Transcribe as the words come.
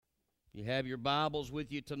You have your Bibles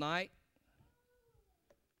with you tonight.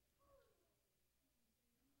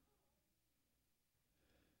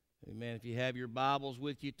 Amen. If you have your Bibles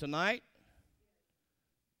with you tonight,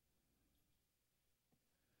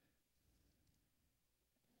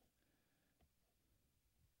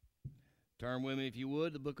 turn with me, if you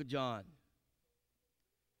would, the book of John.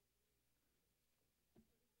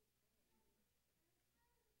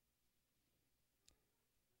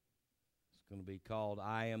 It's going to be called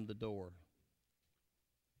I Am the Door.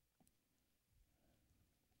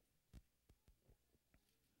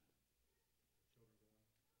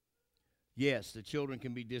 Yes, the children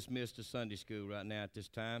can be dismissed to Sunday school right now at this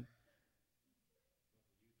time.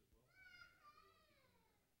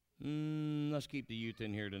 Let's keep the youth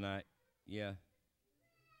in here tonight. Yeah.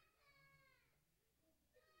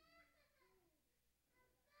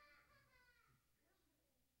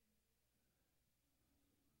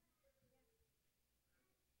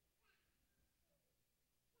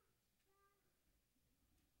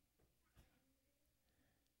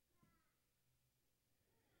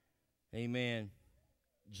 Amen.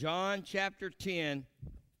 John chapter 10.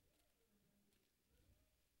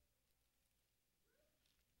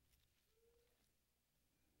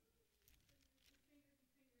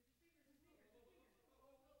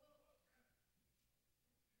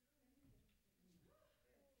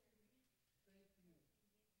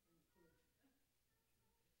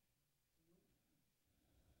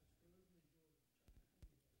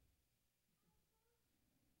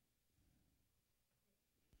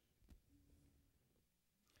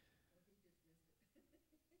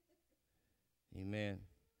 Amen.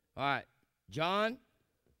 All right. John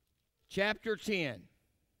chapter 10.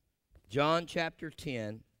 John chapter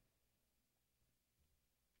 10.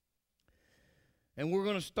 And we're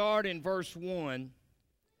going to start in verse 1.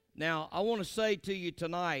 Now, I want to say to you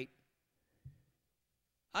tonight,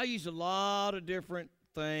 I use a lot of different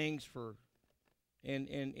things for,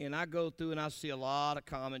 and I go through and I see a lot of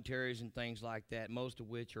commentaries and things like that, most of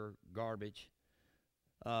which are garbage.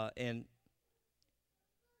 And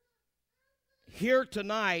here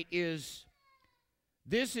tonight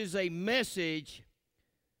this is a message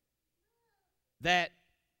that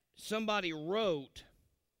somebody wrote,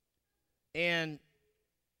 and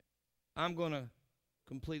I'm going to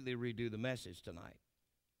completely redo the message tonight.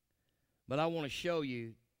 But I want to show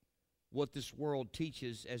you what this world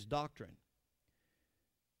teaches as doctrine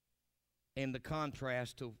and the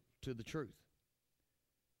contrast to the truth.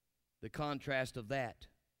 The contrast of that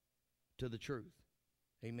to the truth.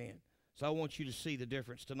 Amen. So I want you to see the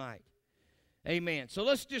difference tonight. Amen. So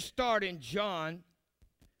let's just start in John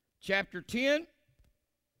chapter 10,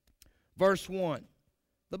 verse 1.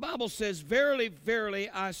 The Bible says, Verily, verily,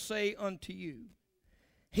 I say unto you,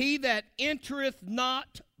 he that entereth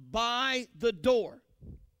not by the door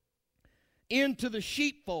into the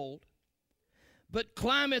sheepfold, but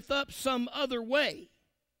climbeth up some other way,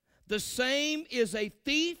 the same is a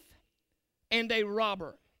thief and a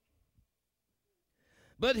robber.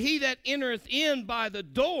 But he that entereth in by the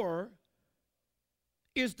door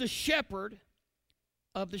is the shepherd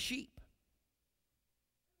of the sheep.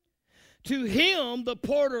 To him the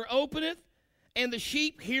porter openeth, and the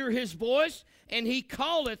sheep hear his voice, and he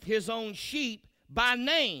calleth his own sheep by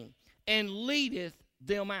name, and leadeth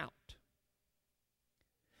them out.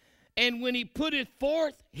 And when he putteth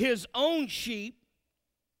forth his own sheep,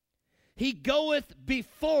 he goeth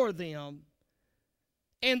before them,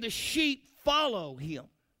 and the sheep follow him,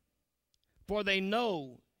 for they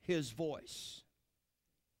know his voice.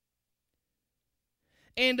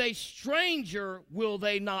 And a stranger will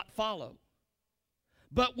they not follow,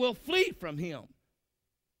 but will flee from him,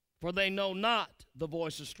 for they know not the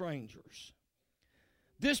voice of strangers.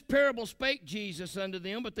 This parable spake Jesus unto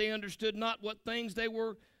them, but they understood not what things they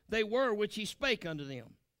were which he spake unto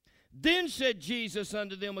them. Then said Jesus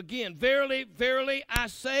unto them again, Verily, verily, I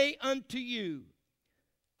say unto you,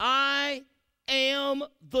 I am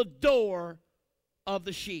the door of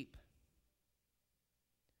the sheep.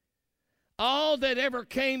 All that ever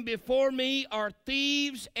came before me are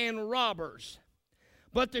thieves and robbers,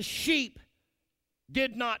 but the sheep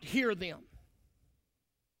did not hear them.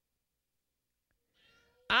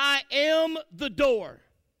 I am the door.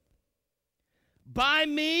 By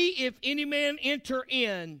me, if any man enter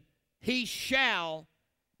in, he shall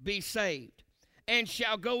be saved, and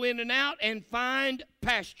shall go in and out and find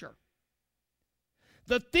pasture.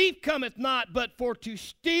 The thief cometh not but for to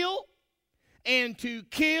steal, and to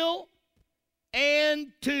kill, and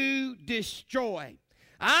to destroy.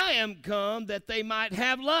 I am come that they might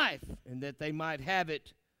have life, and that they might have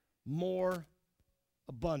it more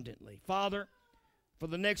abundantly. Father, For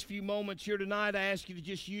the next few moments here tonight, I ask you to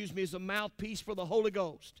just use me as a mouthpiece for the Holy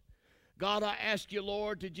Ghost. God, I ask you,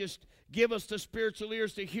 Lord, to just give us the spiritual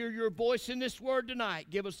ears to hear your voice in this word tonight.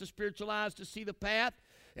 Give us the spiritual eyes to see the path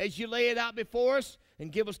as you lay it out before us.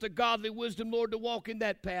 And give us the godly wisdom, Lord, to walk in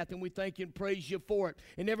that path. And we thank you and praise you for it.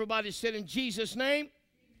 And everybody said in Jesus' name,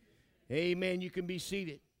 amen. You can be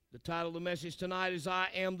seated. The title of the message tonight is I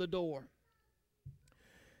Am the Door.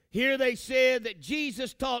 Here they said that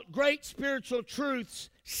Jesus taught great spiritual truths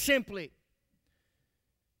simply.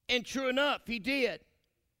 And true enough, he did.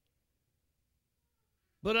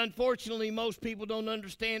 But unfortunately, most people don't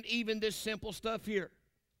understand even this simple stuff here.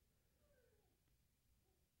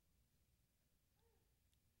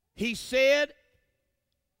 He said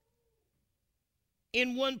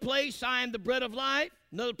in one place, I am the bread of life.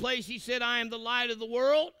 Another place he said, I am the light of the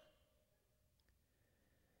world.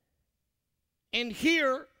 And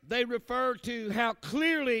here they refer to how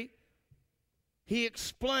clearly he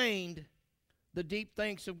explained the deep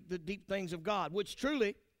things of God, which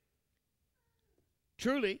truly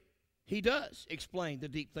he does explain the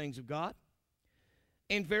deep things of God,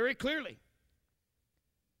 and very clearly.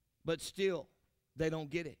 But still, they don't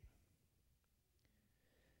get it.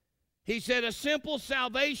 He said a simple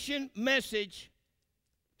salvation message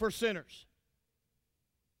for sinners.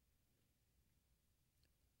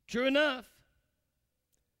 True enough,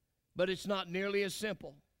 but it's not nearly as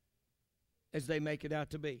simple as they make it out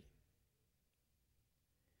to be.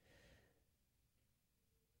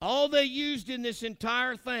 All they used in this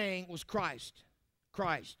entire thing was Christ.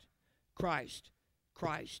 Christ, Christ,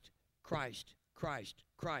 Christ, Christ, Christ,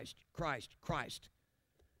 Christ, Christ, Christ.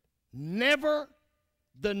 Never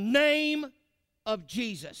the name of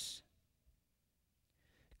Jesus.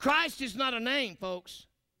 Christ is not a name, folks.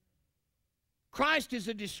 Christ is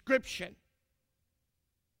a description.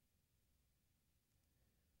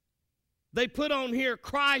 They put on here,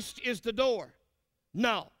 Christ is the door.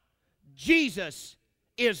 No, Jesus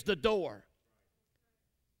is the door.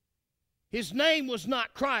 His name was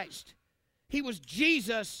not Christ. He was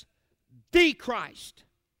Jesus, the Christ.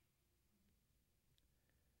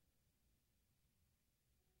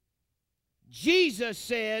 Jesus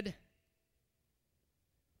said,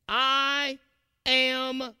 I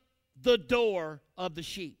am the door of the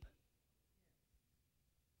sheep.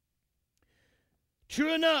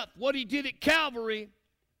 True enough, what he did at Calvary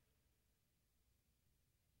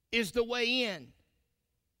is the way in.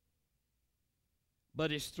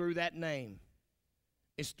 But it's through that name.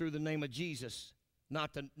 It's through the name of Jesus,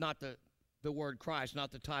 not the word Christ,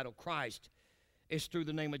 not the title Christ. It's through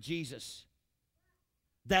the name of Jesus.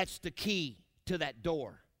 That's the key to that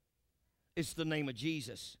door. It's the name of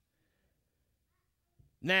Jesus.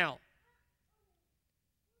 Now,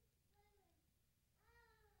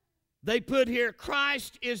 they put here,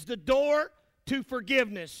 Christ is the door to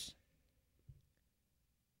forgiveness.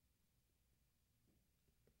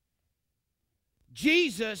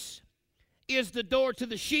 Jesus is the door to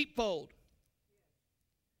the sheepfold.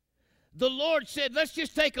 The Lord said, let's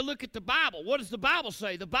just take a look at the Bible. What does the Bible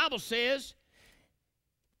say? The Bible says,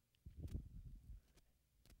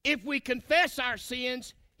 if we confess our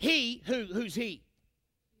sins, who's he?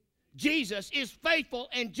 Jesus is faithful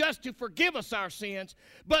and just to forgive us our sins,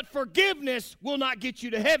 but forgiveness will not get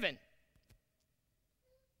you to heaven.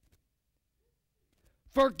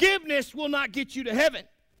 Forgiveness will not get you to heaven.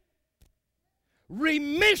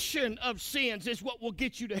 Remission of sins is what will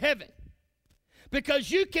get you to heaven. Because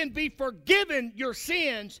you can be forgiven your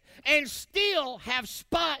sins and still have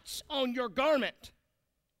spots on your garment.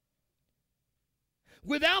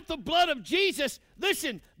 Without the blood of Jesus,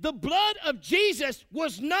 listen, the blood of Jesus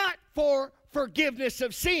was not for forgiveness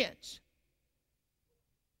of sins.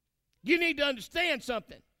 You need to understand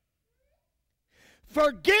something.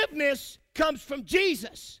 Forgiveness comes from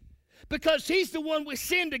Jesus because he's the one we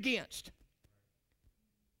sinned against.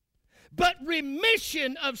 But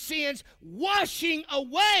remission of sins, washing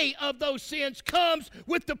away of those sins, comes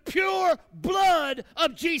with the pure blood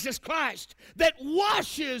of Jesus Christ that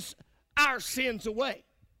washes our sins away.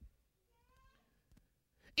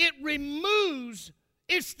 It removes,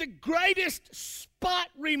 it's the greatest spot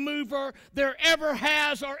remover there ever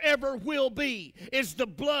has or ever will be, is the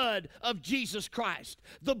blood of Jesus Christ.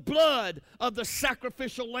 The blood of the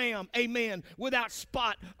sacrificial lamb, amen, without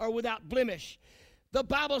spot or without blemish. The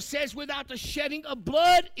Bible says without the shedding of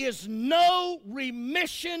blood is no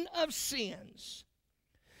remission of sins.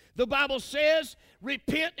 The Bible says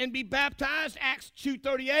repent and be baptized, Acts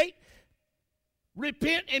 2:38.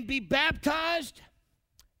 Repent and be baptized,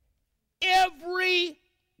 every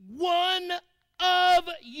one of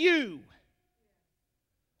you.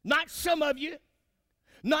 Not some of you,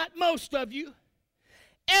 not most of you.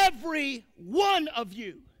 every one of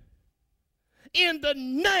you in the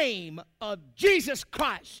name of Jesus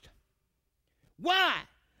Christ. Why?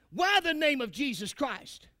 Why the name of Jesus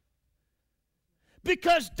Christ?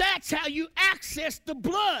 Because that's how you access the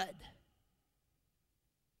blood.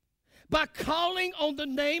 By calling on the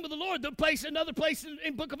name of the Lord. Another place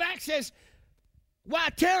in book of Acts says, why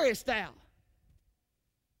tarriest thou?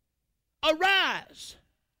 Arise,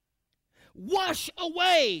 wash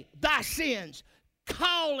away thy sins,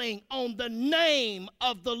 calling on the name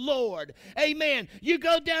of the Lord. Amen. You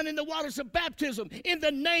go down in the waters of baptism in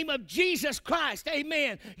the name of Jesus Christ.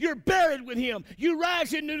 Amen. You're buried with him. You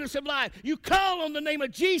rise in newness of life. You call on the name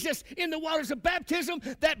of Jesus in the waters of baptism.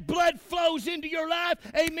 That blood flows into your life.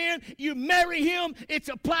 Amen. You marry him. It's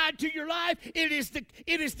applied to your life. It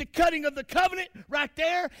is the cutting of the covenant right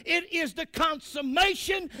there. It is the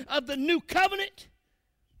consummation of the new covenant.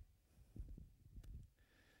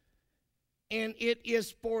 And it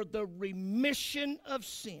is for the remission of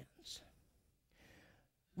sins.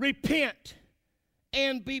 Repent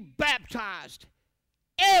and be baptized,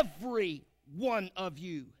 every one of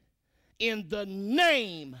you, in the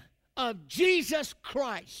name of Jesus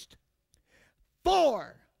Christ,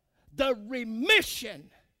 for the remission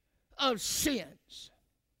of sins.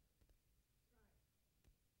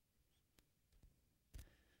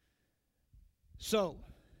 So,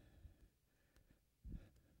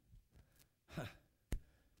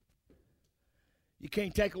 you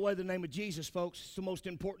can't take away the name of Jesus, folks. It's the most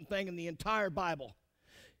important thing in the entire Bible.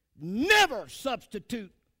 Never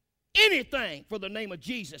substitute anything for the name of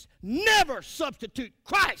Jesus. Never substitute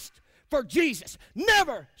Christ for Jesus.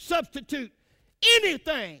 Never substitute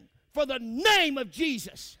anything for the name of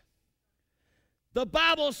Jesus. The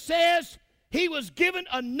Bible says he was given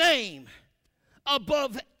a name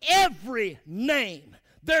above every name.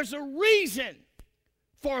 There's a reason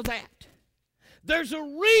for that. There's a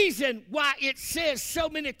reason why it says so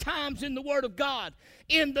many times in the Word of God,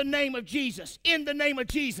 in the name of Jesus, in the name of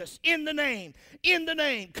Jesus, in the name,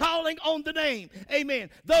 calling on the name. Amen.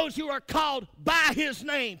 Those who are called by his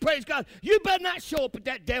name. Praise God. You better not show up at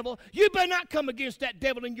that devil. You better not come against that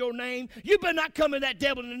devil in your name. You better not come at that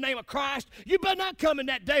devil in the name of Christ. You better not come in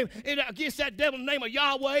that devil, against that devil in the name of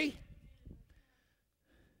Yahweh.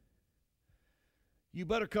 You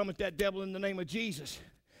better come at that devil in the name of Jesus.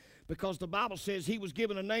 Because the Bible says he was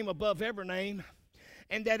given a name above every name,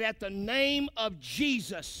 and that at the name of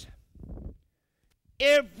Jesus,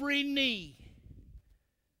 every knee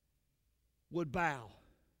would bow,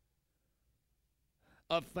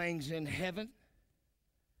 of things in heaven,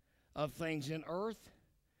 of things in earth,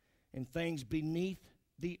 and things beneath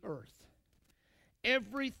the earth.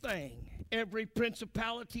 Everything, every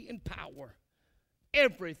principality and power,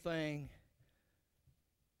 everything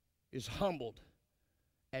is humbled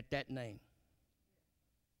at that name.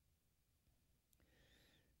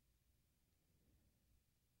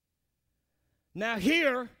 Now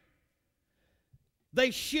here, they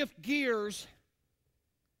shift gears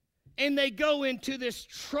and they go into this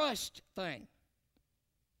trust thing.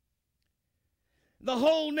 The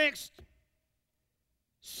whole next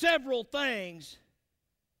several things,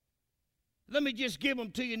 let me just give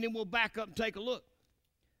them to you and then we'll back up and take a look.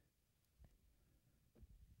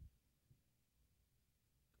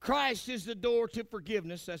 Christ is the door to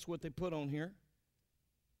forgiveness. That's what they put on here.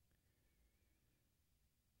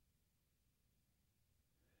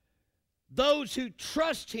 Those who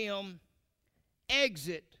trust him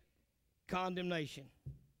exit condemnation.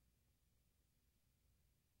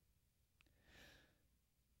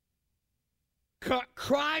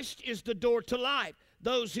 Christ is the door to life.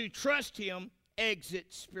 Those who trust him exit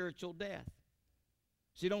spiritual death.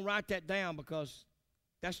 See, don't write that down because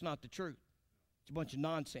that's not the truth. It's a bunch of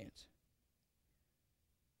nonsense.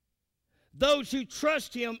 Those who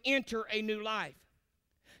trust him enter a new life.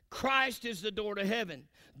 Christ is the door to heaven.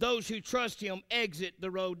 Those who trust him exit the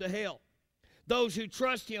road to hell. Those who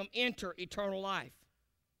trust him enter eternal life.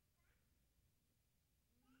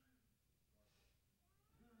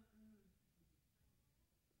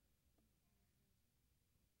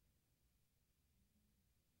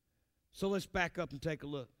 So let's back up and take a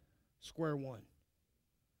look. Square one.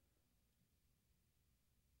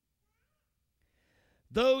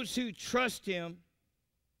 Those who trust him.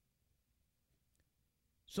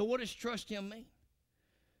 So what does trust him mean?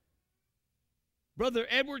 Brother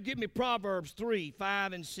Edward, give me Proverbs 3,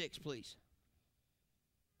 5, and 6, please.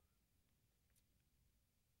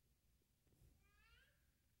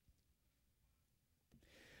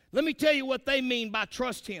 Let me tell you what they mean by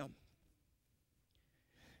trust him.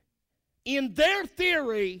 In their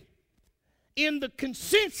theory in the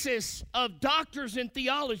consensus of doctors in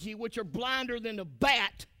theology, which are blinder than a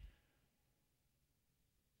bat,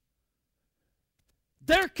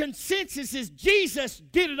 their consensus is Jesus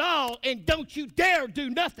did it all, and don't you dare do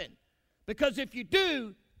nothing. Because if you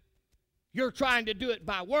do, you're trying to do it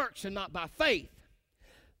by works and not by faith.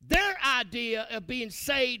 Their idea of being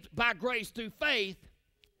saved by grace through faith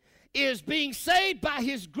is being saved by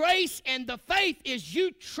His grace, and the faith is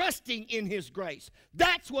you trusting in His grace.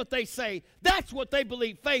 That's what they say. That's what they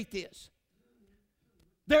believe faith is.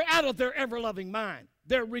 They're out of their ever-loving mind.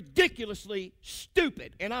 They're ridiculously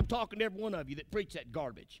stupid. And I'm talking to every one of you that preach that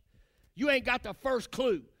garbage. You ain't got the first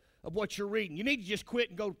clue of what you're reading. You need to just quit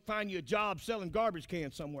and go find you a job selling garbage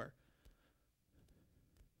cans somewhere.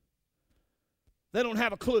 They don't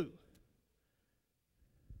have a clue.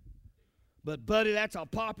 But, buddy, that's a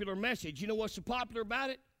popular message. You know what's so popular about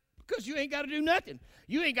it? Because you ain't got to do nothing.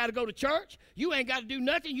 You ain't got to go to church. You ain't got to do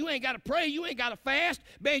nothing. You ain't got to pray. You ain't got to fast.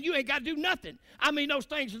 Man, you ain't got to do nothing. I mean, those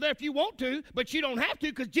things are there if you want to, but you don't have to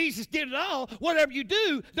because Jesus did it all. Whatever you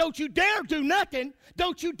do, don't you dare do nothing.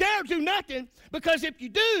 Don't you dare do nothing, because if you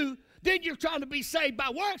do, then you're trying to be saved by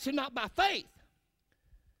works and not by faith.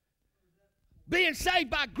 Being saved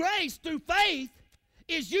by grace through faith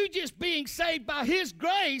is you just being saved by His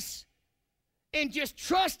grace and just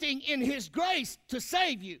trusting in His grace to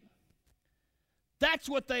save you. That's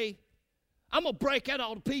what I'm going to break that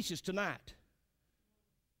all to pieces tonight.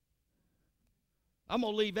 I'm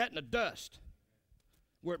going to leave that in the dust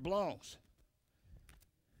where it belongs.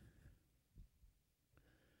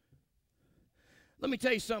 Let me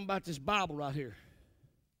tell you something about this Bible right here.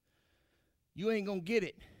 You ain't going to get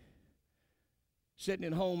it sitting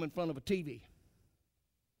at home in front of a TV.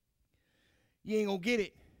 You ain't going to get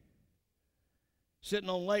it sitting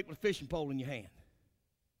on a lake with a fishing pole in your hand.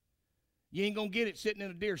 You ain't going to get it sitting in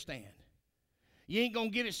a deer stand. You ain't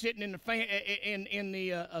going to get it sitting in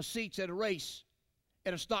the seats at a race,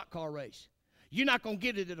 at a stock car race. You're not going to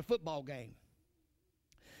get it at a football game.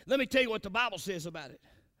 Let me tell you what the Bible says about it.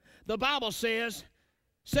 The Bible says,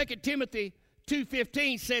 2 Timothy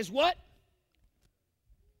 2:15 says what?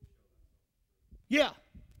 Yeah.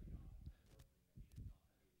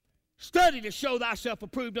 Study to show thyself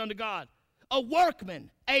approved unto God. A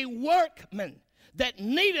workman that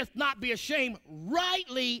needeth not be ashamed,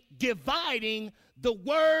 rightly dividing the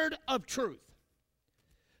word of truth.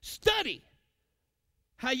 Study.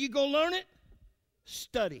 How you gonna learn it?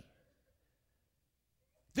 Study.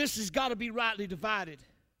 This has got to be rightly divided.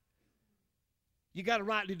 You got to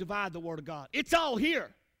rightly divide the word of God. It's all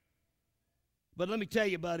here. But let me tell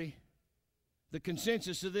you, buddy, the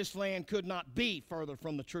consensus of this land could not be further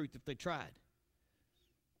from the truth if they tried.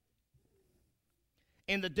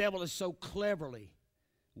 And the devil has so cleverly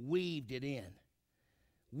weaved it in.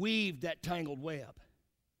 Weaved that tangled web.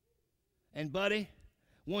 And, buddy,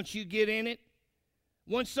 once you get in it,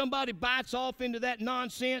 once somebody bites off into that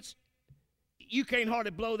nonsense, you can't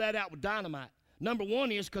hardly blow that out with dynamite. Number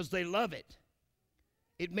one is because they love it.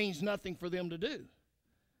 It means nothing for them to do.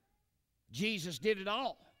 Jesus did it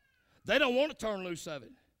all. They don't want to turn loose of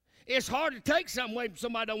it. It's hard to take something away from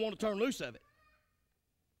somebody that don't want to turn loose of it.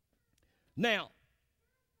 Now,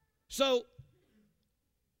 so,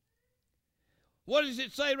 what does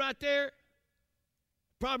it say right there?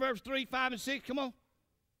 Proverbs 3, 5, and 6, come on.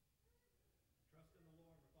 Trust in the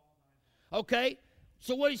Lord with all thine heart. Okay,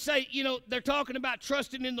 so what do you say? You know, they're talking about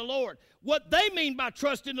trusting in the Lord. What they mean by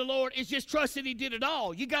trusting the Lord is just trust that He did it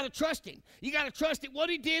all. You got to trust Him. You got to trust that what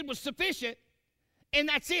He did was sufficient, and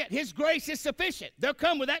that's it. His grace is sufficient. They'll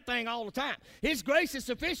come with that thing all the time. His grace is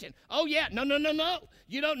sufficient. Oh, yeah, no.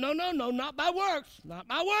 You don't, no, not by works. Not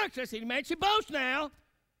by works. I said, He makes you boast now.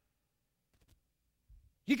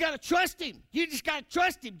 You got to trust Him. You just got to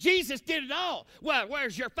trust Him. Jesus did it all. Well,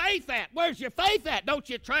 where's your faith at? Where's your faith at? Don't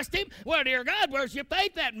you trust Him? Well, dear God, where's your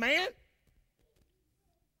faith at, man?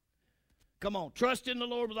 Come on, trust in the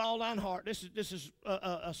Lord with all thine heart. This is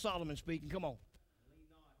Solomon speaking. Come on. Lean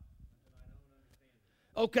not unto thine own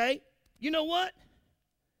understanding. Okay, you know what?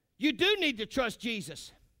 You do need to trust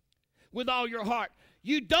Jesus with all your heart.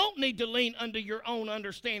 You don't need to lean under your own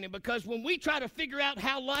understanding, because when we try to figure out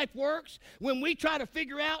how life works, when we try to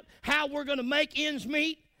figure out how we're going to make ends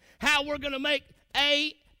meet, how we're going to make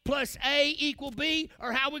A plus A equal B,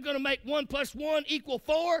 or how we're going to make 1 plus 1 equal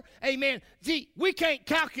 4, amen. See, we can't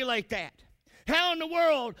calculate that. How in the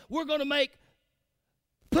world we're going to make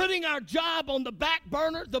putting our job on the back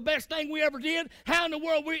burner the best thing we ever did? How in the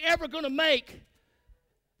world are we ever going to make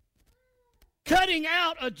cutting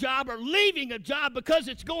out a job or leaving a job because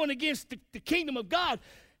it's going against the kingdom of God?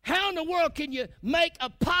 How in the world can you make a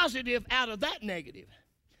positive out of that negative?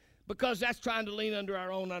 Because that's trying to lean under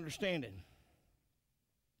our own understanding.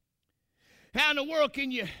 How in the world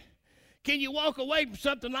can you walk away from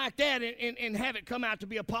something like that and have it come out to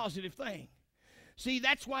be a positive thing? See,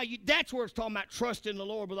 that's where it's talking about trust in the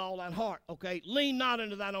Lord with all thine heart, okay? Lean not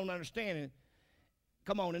unto thine own understanding.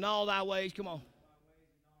 Come on, in all thy ways, come on.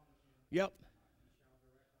 Yep.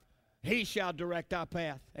 He shall direct thy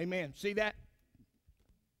path. Amen. See that?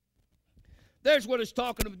 There's what it's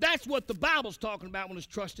talking about. That's what the Bible's talking about when it's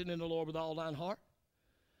trusting in the Lord with all thine heart.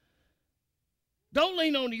 Don't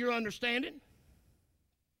lean on to your understanding.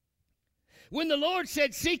 When the Lord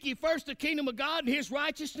said, seek ye first the kingdom of God and his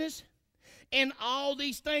righteousness, and all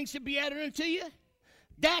these things should be added unto you,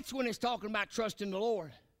 that's when it's talking about trusting the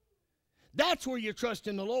Lord. That's where you trust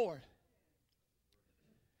in the Lord.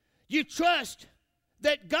 You trust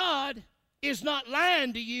that God is not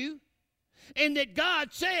lying to you, and that God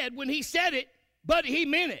said when he said it, but he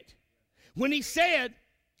meant it. When he said,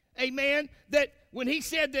 amen, that when he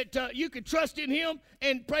said that you could trust in him,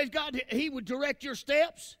 and praise God, he would direct your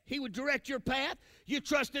steps, he would direct your path, you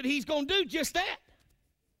trust that he's going to do just that.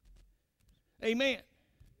 Amen.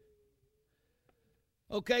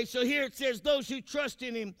 Okay, so here it says, those who trust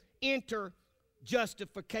in him enter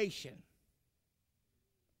justification.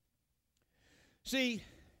 See,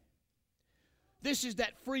 this is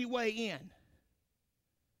that free way in.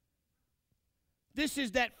 This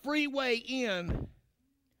is that free way in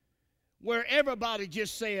where everybody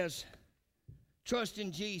just says, trust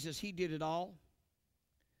in Jesus, he did it all.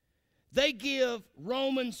 They give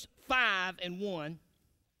Romans 5:1,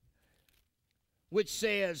 which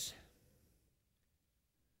says,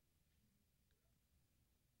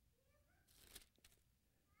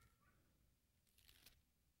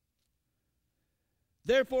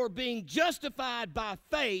 therefore, being justified by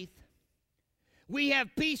faith, we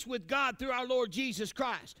have peace with God through our Lord Jesus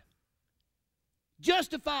Christ.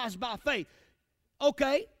 Justifies by faith.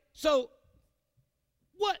 Okay, so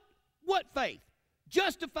what faith?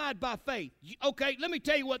 Justified by faith. Okay, let me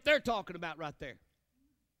tell you what they're talking about right there.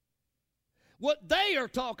 What they are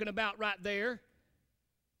talking about right there,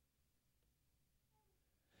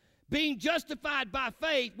 being justified by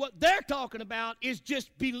faith, what they're talking about is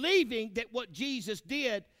just believing that what Jesus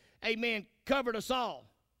did, amen, covered us all.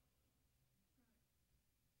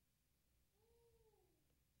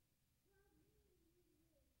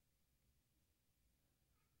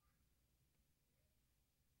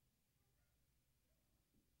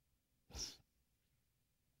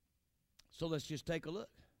 So let's just take a look,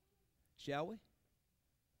 shall we?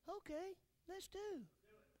 Okay, let's do.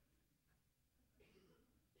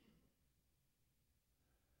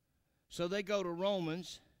 So they go to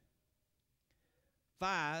Romans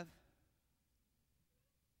 5:1.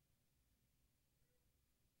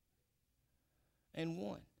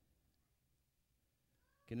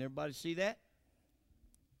 Can everybody see that?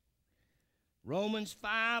 Romans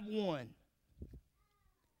 5:1.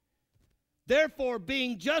 Therefore,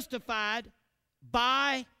 being justified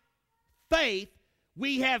by faith,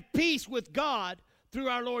 we have peace with God through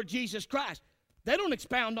our Lord Jesus Christ. They don't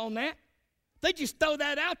expound on that. They just throw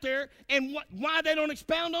that out there, and why they don't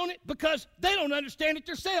expound on it? Because they don't understand it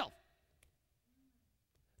themselves.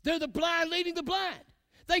 They're the blind leading the blind.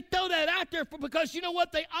 They throw that out there because you know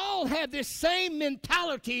what? They all have this same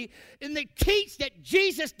mentality, and they teach that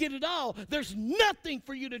Jesus did it all. There's nothing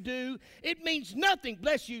for you to do. It means nothing,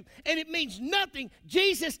 bless you, and it means nothing.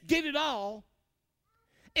 Jesus did it all.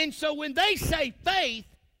 And so when they say faith,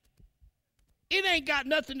 it ain't got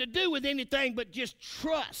nothing to do with anything but just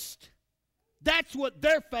trust. That's what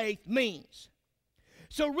their faith means.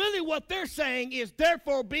 So really what they're saying is,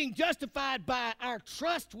 therefore, being justified by our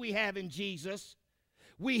trust we have in Jesus,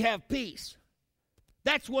 we have peace.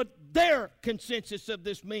 That's what their consensus of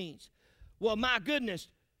this means. Well, my goodness,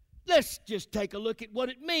 let's just take a look at what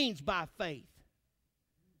it means by faith.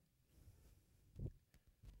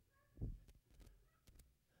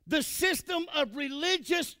 The system of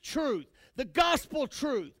religious truth, the gospel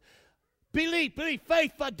truth, belief,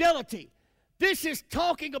 faith, fidelity. This is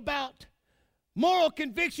talking about moral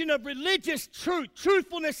conviction of religious truth,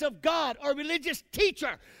 truthfulness of God or religious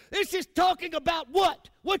teacher. This is talking about what?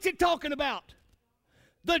 What's it talking about?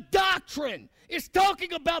 The doctrine. It's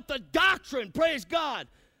talking about the doctrine, praise God.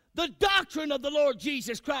 The doctrine of the Lord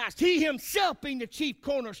Jesus Christ. He himself being the chief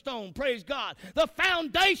cornerstone, praise God. The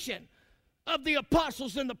foundation of the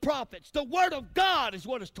apostles and the prophets. The word of God is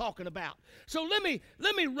what it's talking about. So let me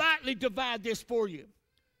rightly divide this for you.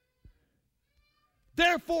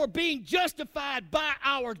 Therefore, being justified by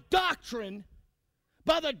our doctrine,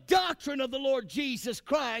 by the doctrine of the Lord Jesus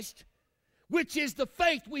Christ, which is the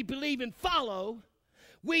faith we believe and follow,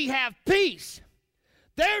 we have peace.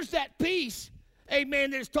 There's that peace,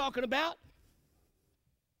 amen, that it's talking about.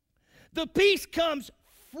 The peace comes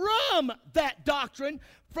from that doctrine.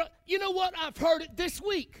 You know what? I've heard it this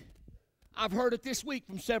week. I've heard it this week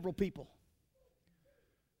from several people.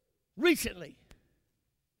 Recently.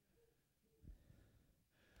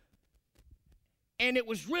 And it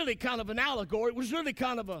was really kind of an allegory. It was really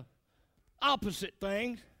kind of a opposite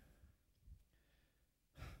thing.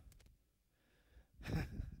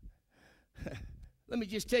 Let me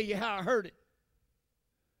just tell you how I heard it.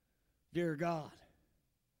 Dear God.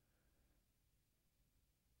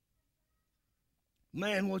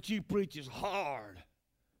 Man, what you preach is hard.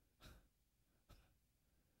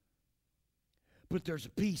 But there's a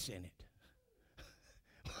peace in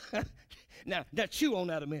it. Now chew on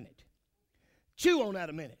that a minute. Chew on that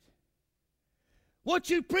a minute. What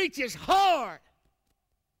you preach is hard,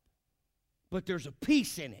 but there's a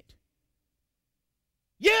peace in it.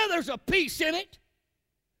 Yeah, there's a peace in it.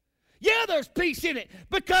 Yeah, there's peace in it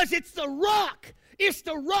because it's the rock. It's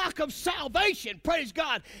the rock of salvation, praise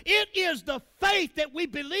God. It is the faith that we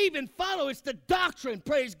believe and follow. It's the doctrine,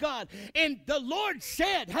 praise God. And the Lord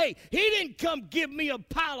said, hey, He didn't come give me a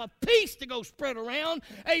pile of peace to go spread around.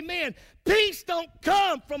 Amen. Peace don't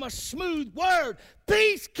come from a smooth word.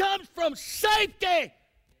 Peace comes from safety.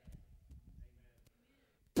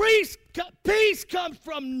 Peace comes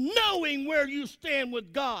from knowing where you stand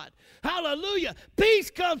with God. Hallelujah. Peace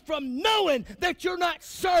comes from knowing that you're not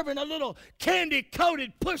serving a little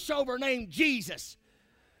candy-coated pushover named Jesus.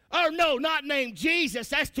 Or no, not named Jesus.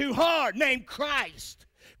 That's too hard. Named Christ.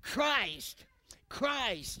 Christ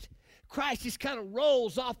just kind of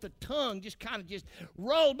rolls off the tongue. Just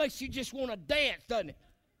rolls. Makes you just want to dance, doesn't it?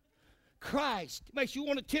 Christ. Makes you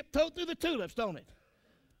want to tiptoe through the tulips, don't it?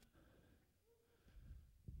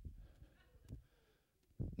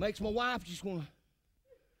 Makes my wife just want to.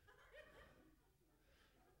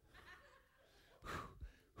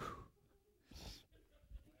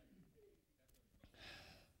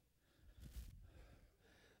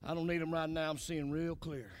 I don't need them right now. I'm seeing real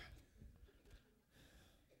clear.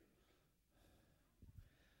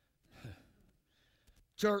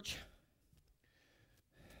 Church,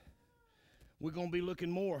 we're going to be looking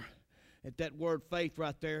more at that word faith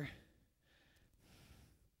right there.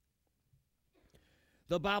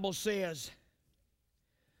 The Bible says,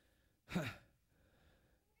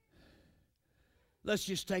 let's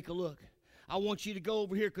just take a look. I want you to go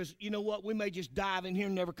over here because you know what? We may just dive in here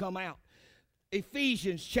and never come out.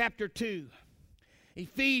 Ephesians chapter 2.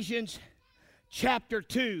 Ephesians chapter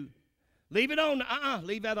 2. Leave it on.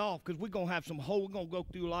 Leave that off because we're going to have we're going to go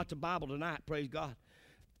through lots of Bible tonight. Praise God.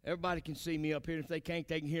 Everybody can see me up here. If they can't,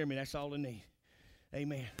 they can hear me. That's all they need.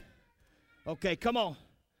 Amen. Okay, come on.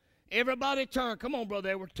 Everybody turn. Come on,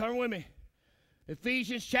 Brother Edward. Turn with me.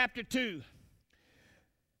 Ephesians chapter 2.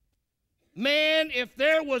 Man, if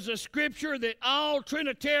there was a scripture that all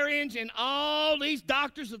Trinitarians and all these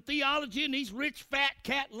doctors of theology and these rich, fat,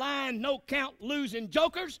 cat, lying, no-count, losing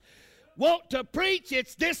jokers want to preach,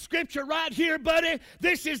 it's this scripture right here, buddy.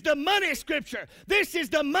 This is the money scripture. This is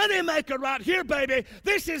the money maker right here, baby.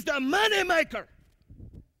 This is the money maker.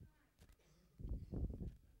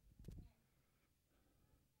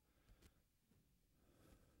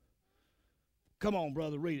 Come on,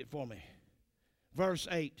 brother, read it for me. Verse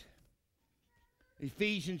 8.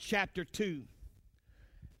 Ephesians chapter 2,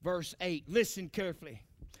 verse 8. Listen carefully.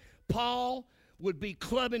 Paul would be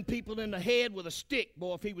clubbing people in the head with a stick,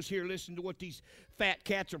 boy, if he was here listening to what these fat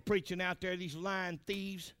cats are preaching out there, these lying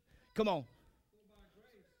thieves. Come on.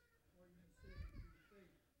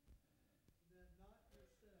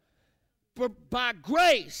 For by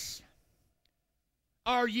grace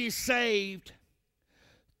are ye saved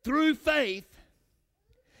through faith,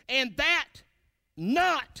 and that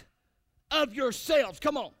not of yourselves.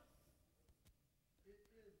 Come on.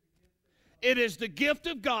 It is the gift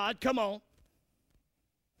of God. Come on.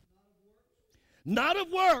 Not of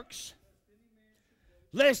works,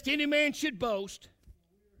 lest any man should boast.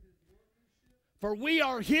 For we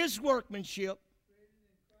are His workmanship,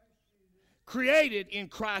 created in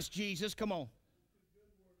Christ Jesus. Come on.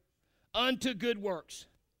 Unto good works.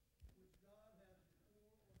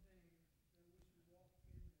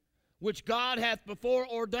 Which God hath before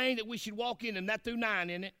ordained that we should walk in them. That through 9,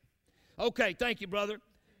 isn't it? Okay, thank you, brother.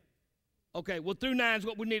 Okay, well, through 9 is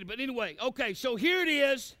what we needed. But anyway, okay, so here it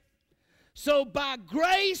is. So by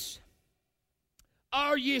grace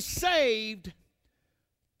are ye saved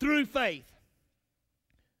through faith.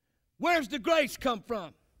 Where's the grace come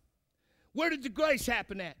from? Where did the grace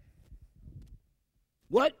happen at?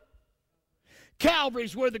 What?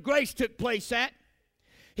 Calvary's where the grace took place at.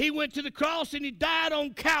 He went to the cross and He died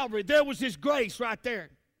on Calvary. There was His grace right there.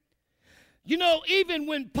 You know, even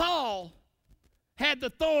when Paul had the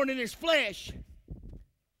thorn in his flesh.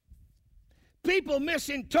 People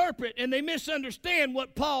misinterpret and they misunderstand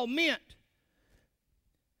what Paul meant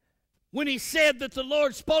when he said that the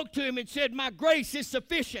Lord spoke to him and said, my grace is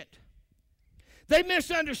sufficient. They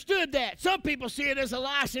misunderstood that. Some people see it as a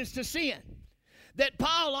license to sin. That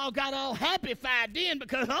Paul got all happy-fied then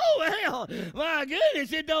because, oh, well, my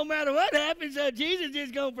goodness, it don't matter what happens. Jesus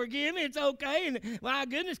is going to forgive me. It's okay. And my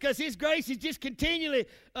goodness, because his grace is just continually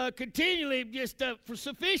just for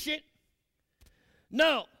sufficient.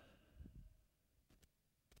 No.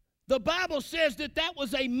 The Bible says that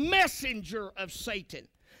was a messenger of Satan.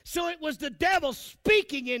 So it was the devil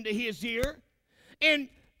speaking into his ear. And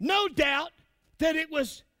no doubt that it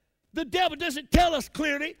was, the devil doesn't tell us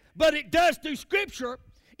clearly, but it does through Scripture.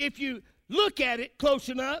 If you look at it close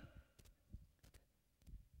enough,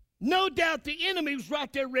 no doubt the enemy was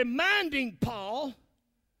right there reminding Paul,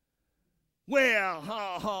 well,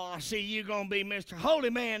 I see you're going to be Mr. Holy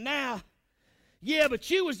Man now. Yeah, but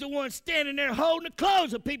you was the one standing there holding the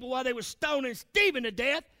clothes of people while they were stoning Stephen to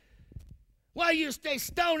death. While you stay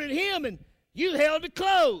stoning him and you held the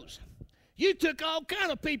clothes. You took all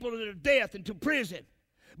kind of people to death and to prison.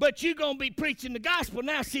 But you're going to be preaching the gospel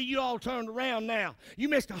now. See, you all turned around now. You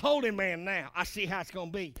Mr. Holy Man now. I see how it's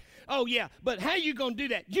going to be. Oh, yeah, but how you going to do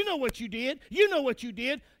that? You know what you did. You know what you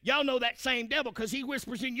did. Y'all know that same devil because he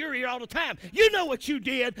whispers in your ear all the time. You know what you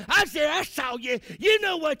did. I said, I saw you. You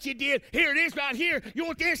know what you did. Here it is right here. You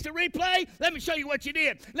want the instant replay? Let me show you what you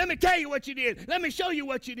did. Let me tell you what you did. Let me show you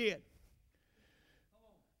what you did.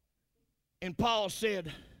 And Paul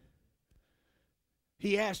said,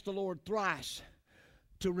 he asked the Lord thrice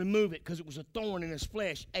to remove it because it was a thorn in his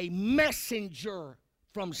flesh. A messenger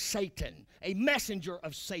from Satan. A messenger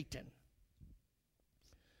of Satan.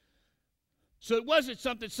 So it wasn't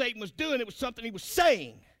something Satan was doing. It was something he was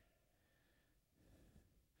saying.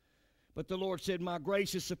 But the Lord said, my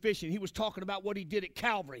grace is sufficient. He was talking about what he did at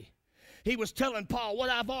Calvary. He was telling Paul, what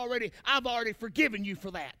I've already forgiven you for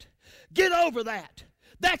that. Get over that.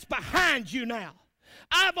 That's behind you now.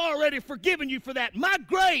 I've already forgiven you for that. My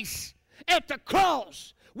grace at the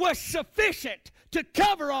cross was sufficient to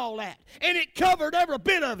cover all that. And it covered every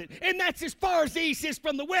bit of it. And that's as far as the east is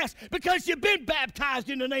from the west, because you've been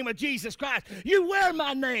baptized in the name of Jesus Christ. You wear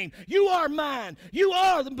my name. You are mine. You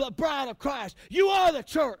are the bride of Christ. You are the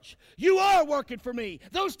church. You are working for me.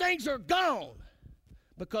 Those things are gone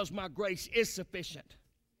because my grace is sufficient.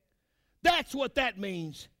 That's what that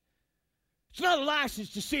means. It's not a license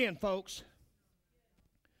to sin, folks.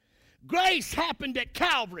 Grace happened at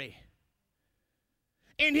Calvary.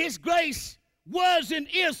 And his grace was and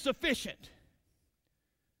is sufficient.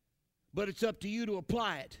 But it's up to you to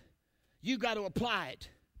apply it. You got to apply it.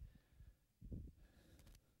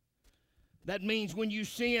 That means when you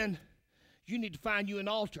sin, you need to find you an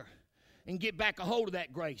altar and get back a hold of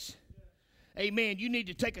that grace. Amen. You need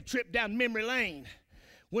to take a trip down memory lane.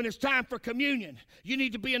 When it's time for communion, you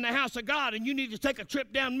need to be in the house of God and you need to take a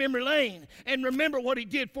trip down memory lane and remember what he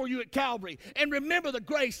did for you at Calvary and remember the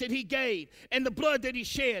grace that he gave and the blood that he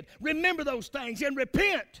shed. Remember those things and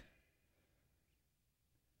repent.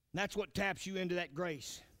 That's what taps you into that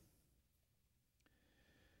grace.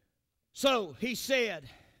 So he said,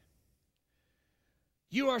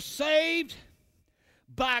 you are saved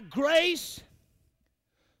by grace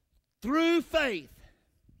through faith.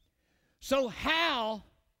 So how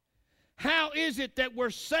is it that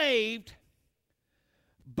we're saved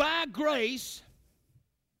by grace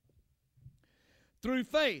through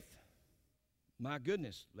faith? My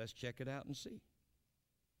goodness, let's check it out and see.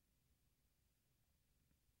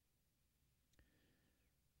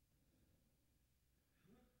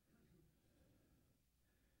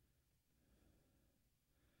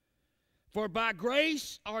 For by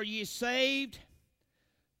grace are ye saved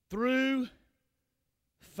through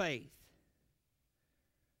faith.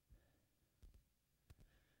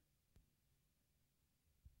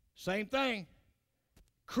 Same thing.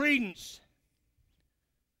 Credence.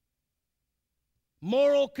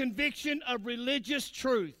 Moral conviction of religious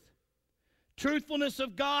truth. Truthfulness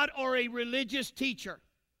of God or a religious teacher.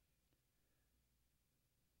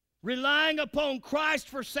 Relying upon Christ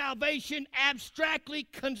for salvation, abstractly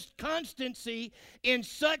constancy in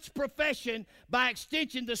such profession, by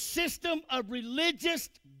extension, the system of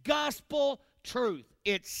religious gospel truth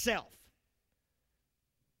itself.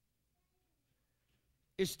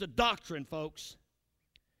 It's the doctrine, folks.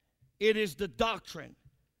 It is the doctrine.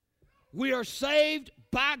 We are saved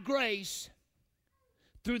by grace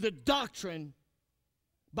through the doctrine,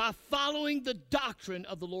 by following the doctrine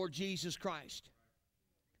of the Lord Jesus Christ.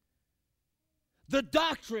 The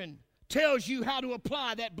doctrine tells you how to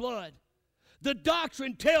apply that blood. The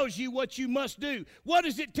doctrine tells you what you must do. What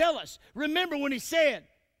does it tell us? Remember when he said,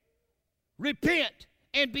 repent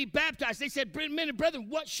and be baptized. They said, men and brethren,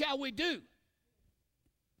 what shall we do?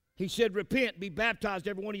 He said, repent, be baptized,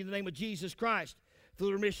 every one of you, in the name of Jesus Christ. For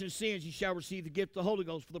the remission of sins, you shall receive the gift of the Holy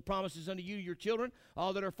Ghost. For the promises unto you, your children,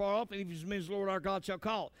 all that are far off, and even as many as the Lord our God shall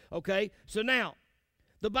call. Okay? So now,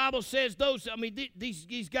 the Bible says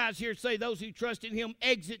these guys here say those who trust in him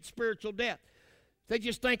exit spiritual death. They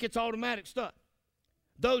just think it's automatic stuff.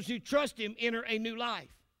 Those who trust him enter a new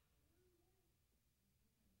life.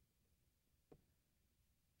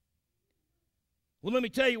 Well, let me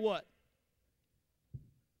tell you what.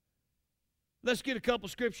 Let's get a couple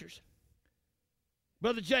scriptures.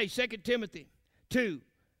 Brother Jay, 2 Timothy 2,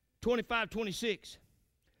 25, 26.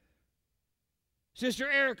 Sister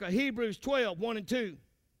Erica, Hebrews 12, 1 and 2.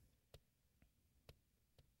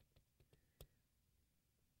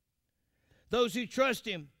 Those who trust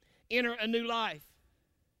him enter a new life.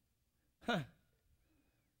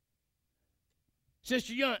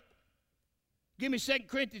 Sister Yunt, give me 2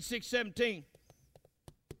 Corinthians 6, 17.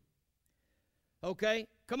 Okay,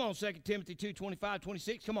 come on, 2 Timothy 2, 25,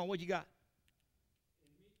 26. Come on, what you got?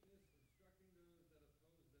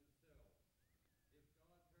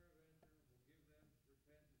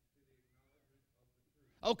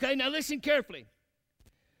 Okay, now listen carefully.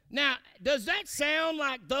 Now, does that sound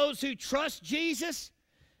like those who trust Jesus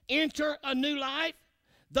enter a new life?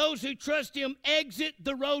 Those who trust him exit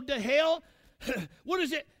the road to hell? What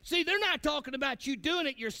is it? See, they're not talking about you doing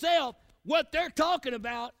it yourself. What they're talking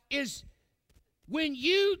about is when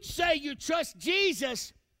you say you trust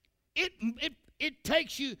Jesus, it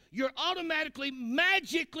takes you, you're automatically,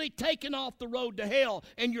 magically taken off the road to hell,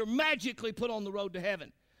 and you're magically put on the road to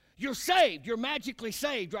heaven. You're saved. You're magically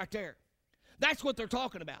saved right there. That's what they're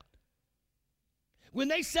talking about. When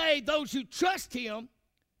they say those who trust him,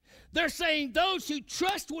 they're saying those who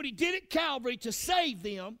trust what he did at Calvary to save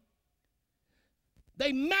them,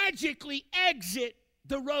 they magically exit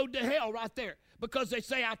the road to hell right there. Because they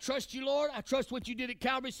say, I trust you, Lord. I trust what you did at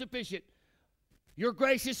Calvary is sufficient. Your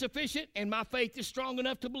grace is sufficient, and my faith is strong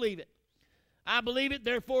enough to believe it. I believe it,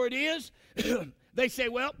 therefore it is. They say,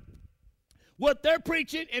 well, what they're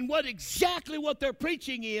preaching and what they're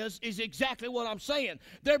preaching is exactly what I'm saying.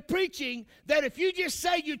 They're preaching that if you just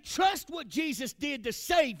say you trust what Jesus did to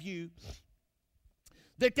save you,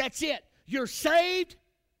 that's it. You're saved.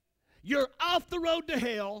 You're off the road to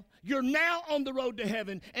hell. You're now on the road to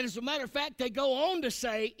heaven. And as a matter of fact, they go on to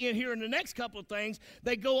say, in the next couple of things,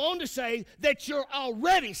 they go on to say that you're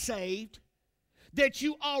already saved, that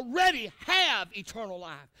you already have eternal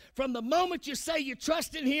life. From the moment you say you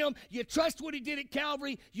trust in him, you trust what he did at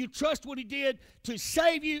Calvary, you trust what he did to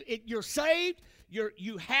save you, you're saved,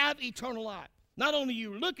 you have eternal life. Not only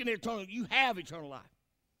you looking at eternal, you have eternal life.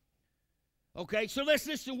 Okay, so let's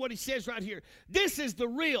listen to what he says right here. This is the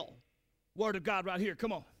real word of God right here.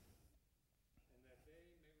 Come on.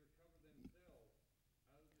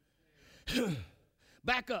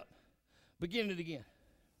 Back up. Begin it again.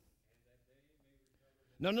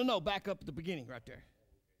 No. Back up at the beginning right there.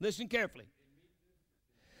 Listen carefully.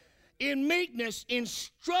 In meekness,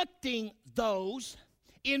 instructing those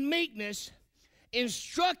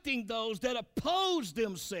that oppose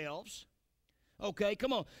themselves. Okay,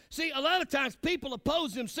 come on. See, a lot of times people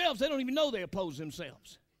oppose themselves. They don't even know they oppose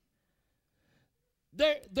themselves.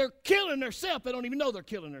 They're killing themselves. They don't even know they're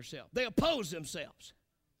killing themselves. They oppose themselves.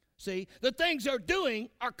 See, the things they're doing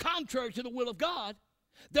are contrary to the will of God.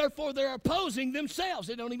 Therefore, they're opposing themselves.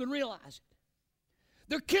 They don't even realize it.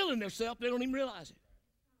 They're killing themselves. They don't even realize it.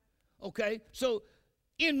 Okay, so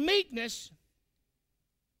in meekness,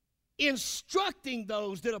 instructing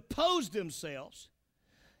those that oppose themselves,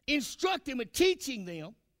 instructing and teaching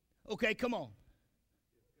them. Okay, come on.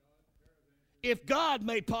 If God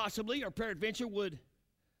may possibly, or peradventure would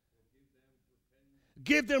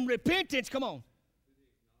give them repentance, come on.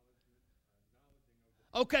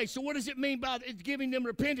 Okay, so what does it mean by giving them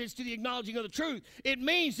repentance to the acknowledging of the truth? It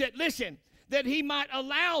means that, listen, that he might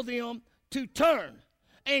allow them to turn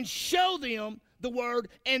and show them the word,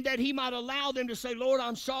 and that he might allow them to say, Lord,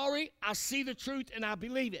 I'm sorry, I see the truth, and I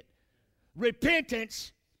believe it.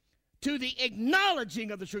 Repentance to the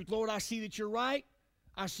acknowledging of the truth. Lord, I see that you're right.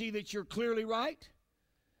 I see that you're clearly right.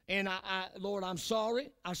 And, Lord, I'm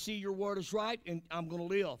sorry. I see your word is right, and I'm going to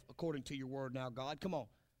live according to your word now, God. Come on.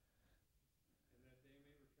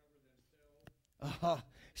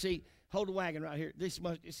 See, hold the wagon right here. This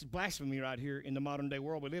is blasphemy right here in the modern day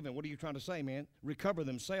world we live in. What are you trying to say, man? Recover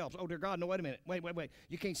themselves. Oh, dear God, no, wait a minute. Wait.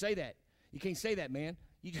 You can't say that. You can't say that, man.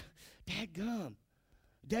 Dadgum.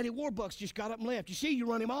 Daddy Warbucks just got up and left. You see, you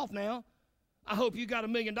run him off now. I hope you got $1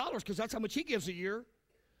 million because that's how much he gives a year.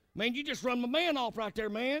 Man, you just run my man off right there,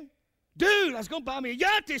 man. Dude, I was going to buy me a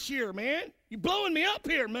yacht this year, man. You're blowing me up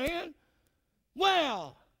here, man.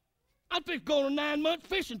 Wow. I think going on a 9-month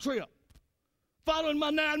fishing trip. Following my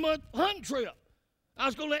 9-month hunting trip. I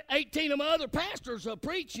was going to let 18 of my other pastors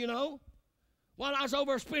preach, you know, while I was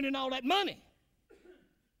over spending all that money.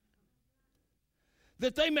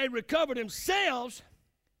 That they may recover themselves.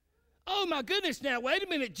 Oh, my goodness, now, wait a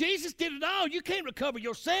minute. Jesus did it all. You can't recover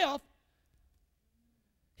yourself.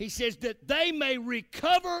 He says that they may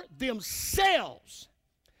recover themselves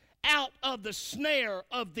out of the snare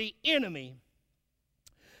of the enemy,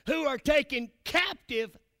 who are taken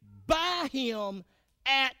captive by him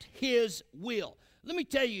at his will. Let me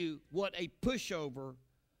tell you what a pushover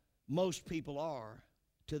most people are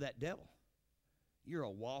to that devil. You're a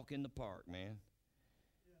walk in the park, man.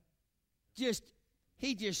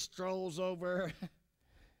 He just strolls over,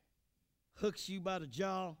 hooks you by the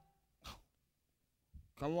jaw.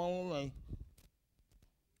 Come on away.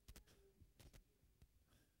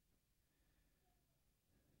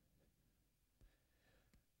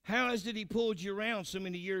 How is it he pulled you around so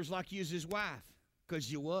many years like you was his wife?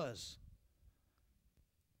 Because you was.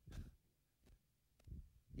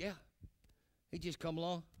 Yeah. He just come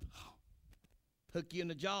along, hook you in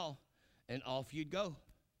the jaw, and off you'd go.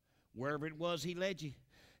 Wherever it was he led you.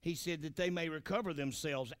 He said that they may recover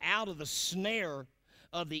themselves out of the snare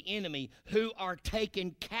of the enemy, who are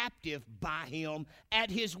taken captive by him at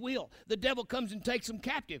his will. The devil comes and takes them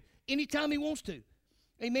captive anytime he wants to.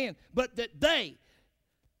 Amen. But that they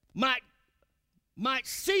might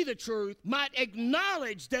see the truth, might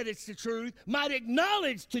acknowledge that it's the truth, might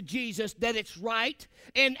acknowledge to Jesus that it's right,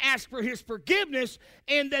 and ask for his forgiveness,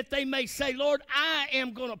 and that they may say, Lord, I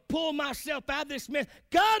am going to pull myself out of this mess.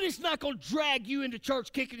 God is not going to drag you into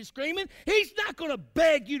church kicking and screaming. He's not going to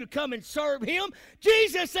beg you to come and serve him.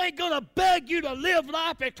 Jesus ain't going to beg you to live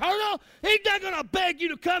life eternal. He's not going to beg you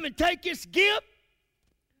to come and take his gift.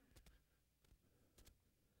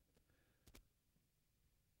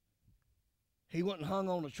 He wasn't hung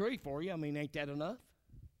on a tree for you. I mean, ain't that enough?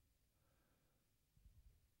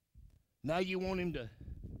 Now you want him to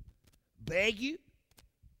beg you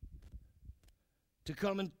to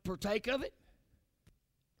come and partake of it?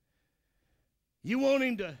 You want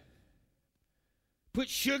him to put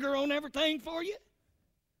sugar on everything for you?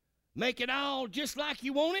 Make it all just like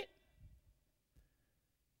you want it?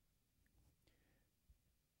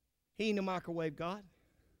 He ain't a microwave God.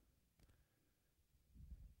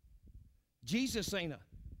 Jesus ain't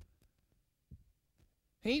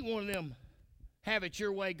he ain't one of them have it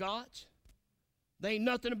your way gods. There ain't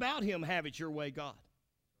nothing about him have it your way God.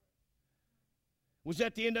 Was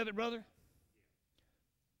that the end of it, brother?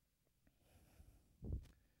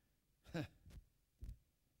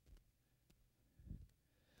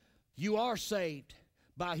 You are saved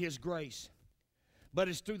by his grace, but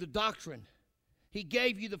it's through the doctrine. He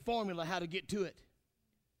gave you the formula how to get to it.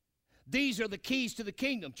 These are the keys to the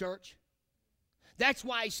kingdom, church. That's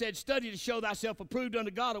why he said, study to show thyself approved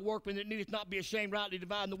unto God, a workman that needeth not be ashamed, rightly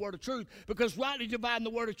dividing the word of truth. Because rightly dividing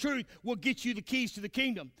the word of truth will get you the keys to the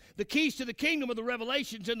kingdom. The keys to the kingdom are the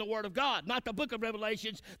revelations in the word of God. Not the book of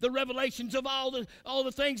Revelations, the revelations of all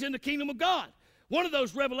the things in the kingdom of God. One of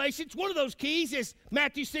those revelations, one of those keys is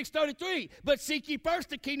Matthew 6:33. But seek ye first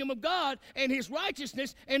the kingdom of God and his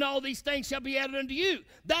righteousness, and all these things shall be added unto you.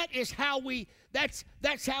 That's how we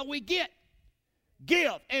get.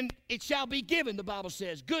 Give, and it shall be given, the Bible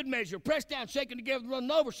says. Good measure, pressed down, shaken together, and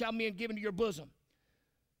running over, shall men give into your bosom.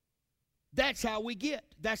 That's how we get.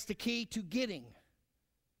 That's the key to getting.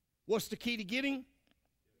 What's the key to getting?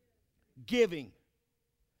 Giving.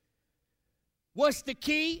 What's the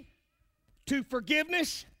key to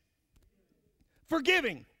forgiveness?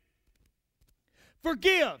 Forgiving.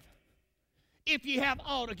 Forgive if ye have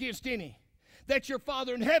aught against any, that your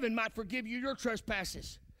Father in heaven might forgive you your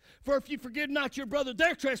trespasses. For if you forgive not your brother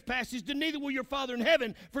their trespasses, then neither will your Father in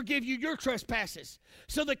heaven forgive you your trespasses.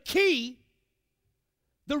 So the key,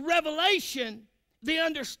 the revelation, the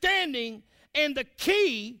understanding, and the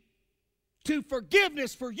key to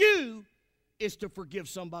forgiveness for you is to forgive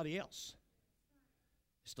somebody else.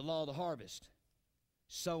 It's the law of the harvest,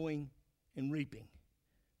 sowing and reaping.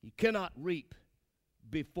 You cannot reap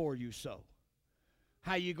before you sow.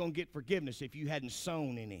 How are you going to get forgiveness if you hadn't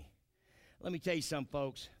sown any? Let me tell you something,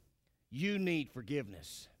 folks. You need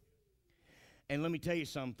forgiveness. And let me tell you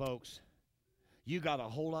something, folks. You got a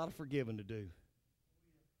whole lot of forgiving to do.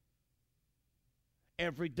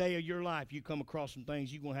 Every day of your life, you come across some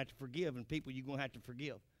things you're going to have to forgive and people you're going to have to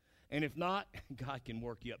forgive. And if not, God can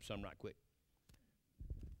work you up some right quick.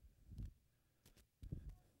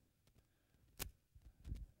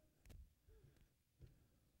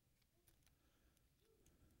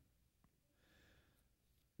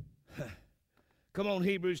 Come on,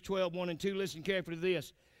 Hebrews 12, 1 and 2. Listen carefully to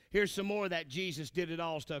this. Here's some more of that Jesus did it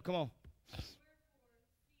all stuff. Come on.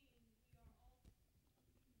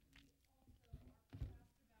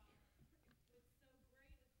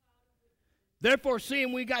 Therefore,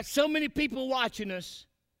 seeing we got so many people watching us,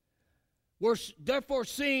 we're therefore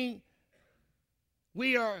seeing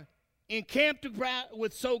we are encamped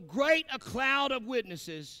with so great a cloud of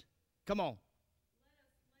witnesses. Come on.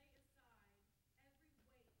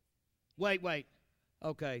 Wait.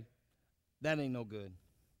 Okay. That ain't no good.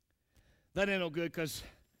 That ain't no good, because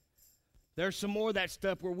there's some more of that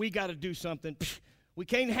stuff where we got to do something. We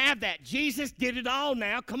can't have that. Jesus did it all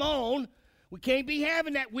now. Come on. We can't be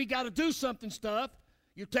having that. We got to do something stuff.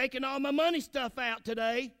 You're taking all my money stuff out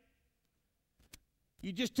today.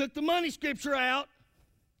 You just took the money scripture out.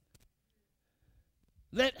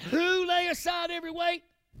 Let who lay aside every weight?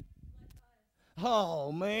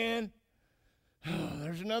 Oh, man.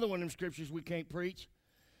 There's another one of them scriptures we can't preach.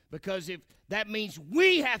 Because if that means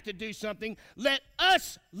we have to do something, let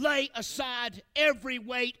us lay aside every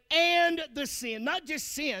weight and the sin. Not just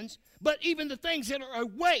sins, but even the things that are a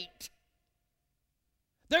weight.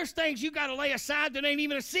 There's things you got to lay aside that ain't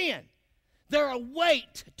even a sin. They're a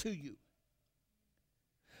weight to you.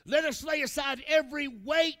 Let us lay aside every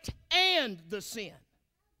weight and the sin.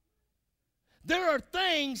 There are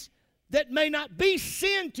things that may not be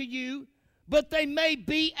sin to you, but they may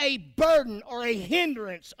be a burden or a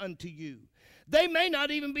hindrance unto you. They may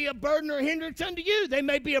not even be a burden or a hindrance unto you. They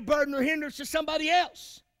may be a burden or hindrance to somebody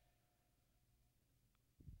else.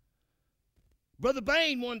 Brother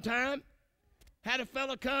Bain one time had a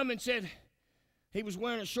fella come and said he was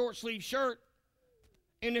wearing a short sleeve shirt,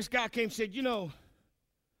 and this guy came and said, you know,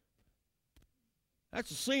 that's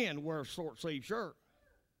a sin to wear a short sleeve shirt.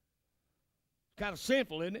 It's kind of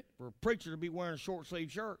sinful, isn't it, for a preacher to be wearing a short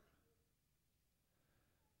sleeve shirt?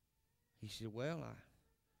 He said, well,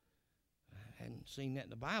 I hadn't seen that in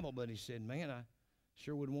the Bible, but he said, man, I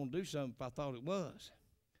sure would want to do something if I thought it was.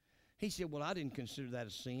 He said, well, I didn't consider that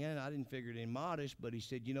a sin. I didn't figure it immodest, but he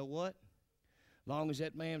said, you know what? Long as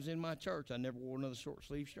that man's in my church, I never wore another short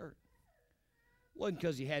sleeve shirt. It wasn't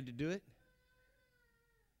because he had to do it.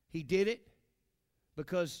 He did it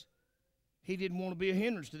because he didn't want to be a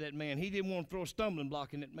hindrance to that man. He didn't want to throw a stumbling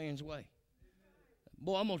block in that man's way.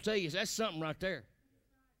 Boy, I'm going to tell you, that's something right there.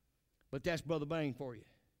 But that's Brother Bain for you.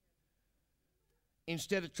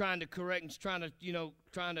 Instead of trying to correct and trying to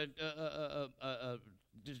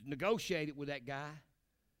just negotiate it with that guy,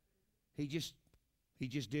 he just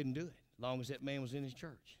didn't do it. As long as that man was in his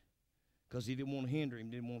church, because he didn't want to hinder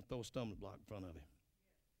him, didn't want to throw a stumbling block in front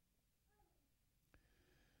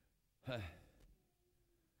of him.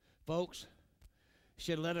 Folks, he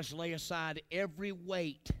said, let us lay aside every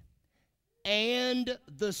weight and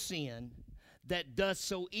the sin that doth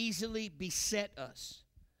so easily beset us,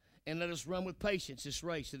 and let us run with patience this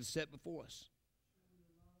race that is set before us.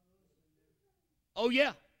 Oh,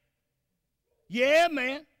 yeah. Yeah,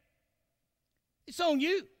 man. It's on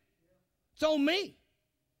you. It's on me.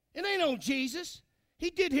 It ain't on Jesus.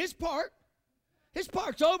 He did his part. His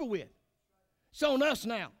part's over with. It's on us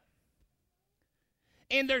now.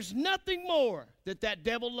 And there's nothing more that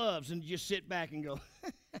devil loves than to just sit back and go,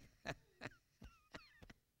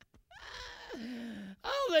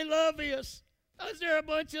 oh, they love us. Is there a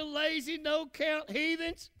bunch of lazy, no-count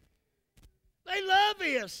heathens? They love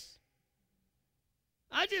us.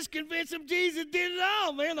 I just convinced them Jesus did it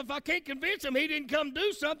all, man. If I can't convince him he didn't come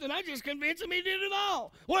do something, I just convince him he did it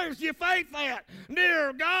all. Where's your faith at?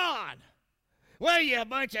 Dear God. Well, you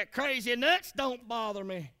bunch of crazy nuts, don't bother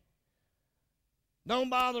me. Don't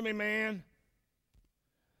bother me, man.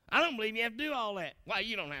 I don't believe you have to do all that. Why,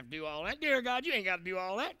 you don't have to do all that. Dear God, you ain't got to do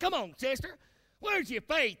all that. Come on, sister. Where's your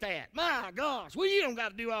faith at? My gosh. Well, you don't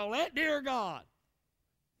got to do all that. Dear God.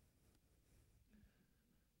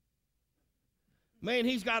 Man,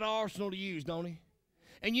 he's got an arsenal to use, don't he?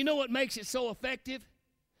 And you know what makes it so effective?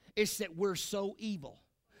 It's that we're so evil.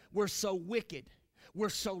 We're so wicked. We're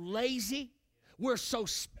so lazy. We're so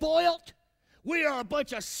spoilt. We are a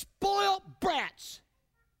bunch of spoiled brats.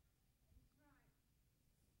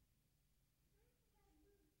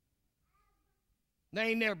 There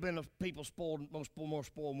ain't never been people spoiled, more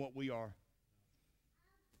spoiled than what we are.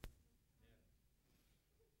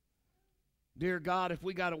 Dear God, if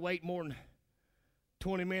we got to wait more than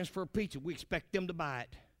 20 minutes for a pizza, we expect them to buy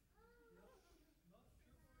it.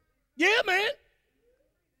 Yeah, man.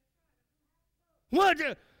 What,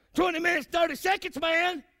 20 minutes, 30 seconds,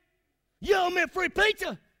 man? You owe me a free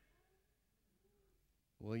pizza.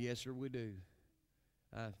 Well, yes, sir, we do.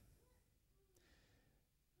 I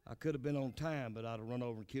could have been on time, but I'd have run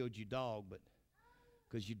over and killed your dog. But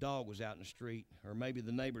because your dog was out in the street, or maybe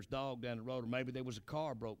the neighbor's dog down the road, or maybe there was a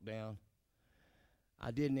car broke down.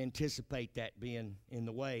 I didn't anticipate that being in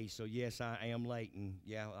the way, so yes, I am late, and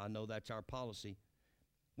yeah, I know that's our policy.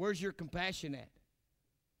 Where's your compassion at?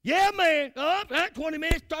 Yeah, man, 20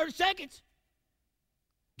 minutes, 30 seconds.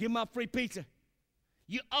 Give me my free pizza.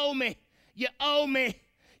 You owe me. You owe me.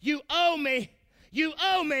 You owe me. You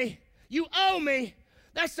owe me. You owe me.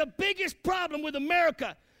 That's the biggest problem with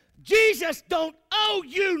America. Jesus don't owe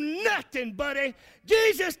you nothing, buddy.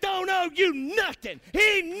 Jesus don't owe you nothing.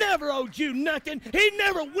 He never owed you nothing. He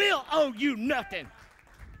never will owe you nothing.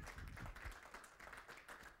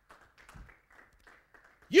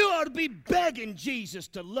 You ought to be begging Jesus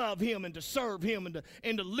to love him and to serve him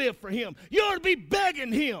and to live for him. You ought to be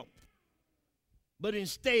begging him. But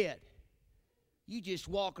instead, you just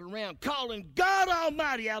walking around calling God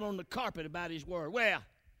Almighty out on the carpet about his word. Well,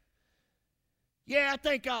 yeah, I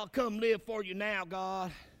think I'll come live for you now,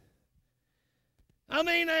 God. I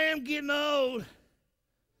mean, I am getting old.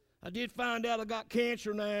 I did find out I got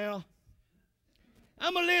cancer now.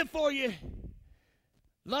 I'm going to live for you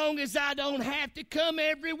long as I don't have to come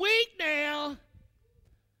every week now.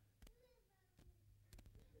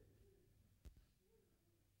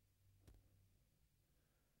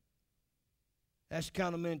 That's the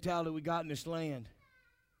kind of mentality we got in this land.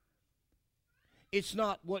 It's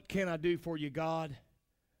not, what can I do for you, God?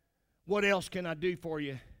 What else can I do for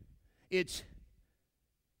you? It's,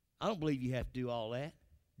 I don't believe you have to do all that.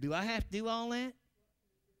 Do I have to do all that?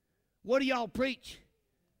 What do y'all preach?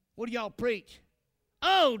 What do y'all preach?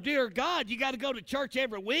 Oh, dear God, you got to go to church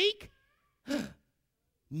every week?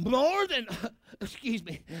 More than, excuse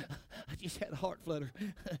me, I just had a heart flutter.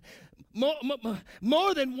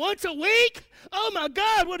 More than once a week? Oh, my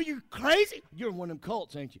God, what are you, crazy? You're in one of them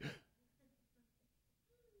cults, ain't you?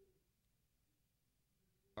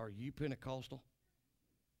 Are you Pentecostal?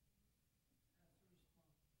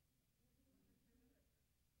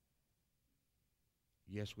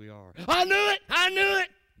 Yes, we are. I knew it! I knew it!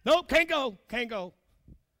 Nope, can't go. Can't go.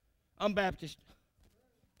 I'm Baptist.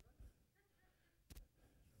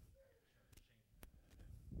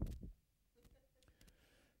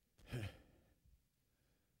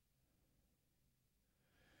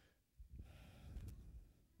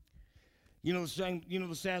 You know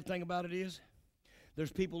the sad thing about it is?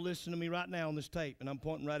 There's people listening to me right now on this tape, and I'm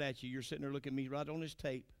pointing right at you. You're sitting there looking at me right on this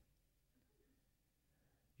tape.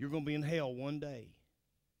 You're going to be in hell one day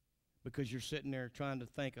because you're sitting there trying to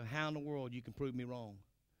think of how in the world you can prove me wrong.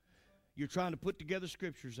 You're trying to put together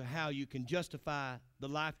scriptures of how you can justify the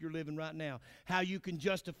life you're living right now, how you can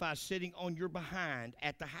justify sitting on your behind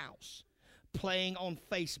at the house, playing on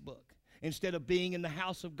Facebook, instead of being in the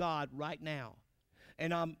house of God right now.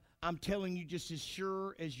 And I'm telling you, just as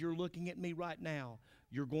sure as you're looking at me right now,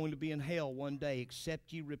 you're going to be in hell one day,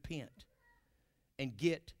 except you repent and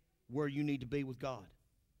get where you need to be with God.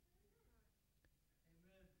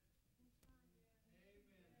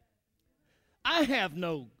 I have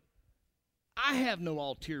no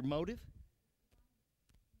ulterior motive.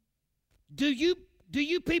 Do you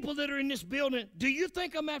people that are in this building, do you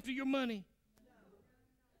think I'm after your money?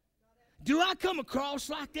 Do I come across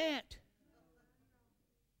like that?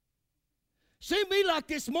 Seemed to me like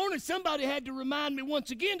this morning somebody had to remind me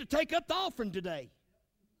once again to take up the offering today.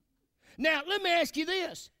 Now, let me ask you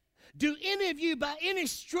this. Do any of you, by any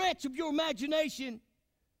stretch of your imagination,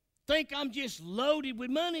 think I'm just loaded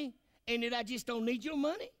with money and that I just don't need your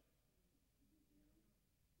money?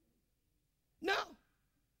 No.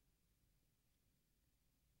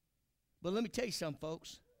 But let me tell you something,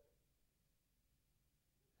 folks.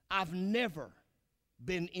 I've never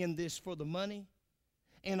been in this for the money,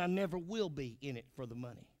 and I never will be in it for the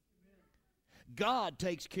money. God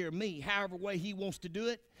takes care of me however way he wants to do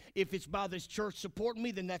it. If it's by this church supporting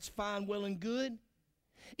me, then that's fine, well, and good.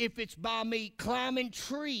 If it's by me climbing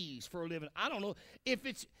trees for a living, I don't know. If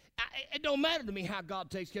it's, it don't matter to me how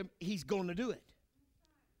God takes care of me. He's going to do it.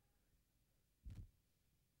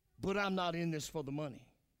 But I'm not in this for the money.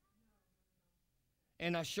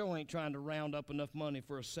 And I sure ain't trying to round up enough money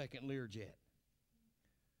for a second Learjet.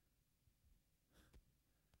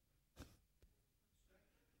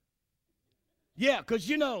 Yeah, because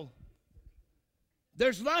you know,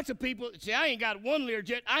 there's lots of people that say, I ain't got one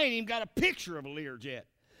Learjet. I ain't even got a picture of a Learjet.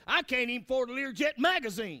 I can't even afford a Learjet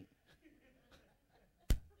magazine.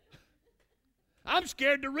 I'm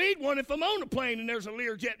scared to read one if I'm on a plane and there's a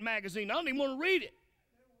Learjet magazine. I don't even want to read it.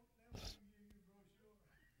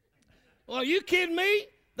 Well, are you kidding me?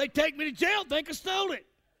 They take me to jail, think I stole it.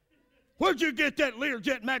 Where'd you get that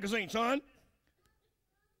Learjet magazine, son?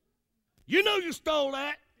 You know you stole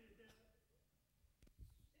that.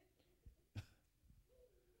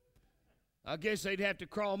 I guess they'd have to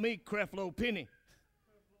call me Creflo Penny.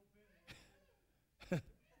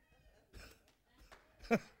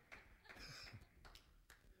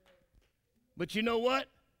 But you know what?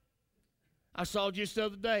 I saw just the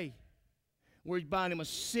other day where he's buying him a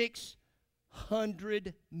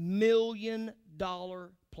 $600 million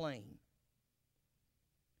plane.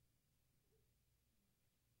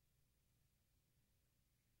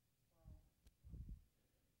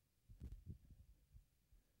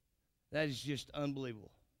 That is just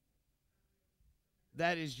unbelievable.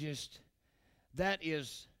 That's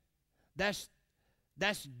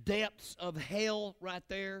depths of hell right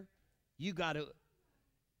there. You got to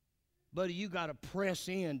press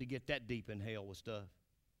in to get that deep in hell with stuff.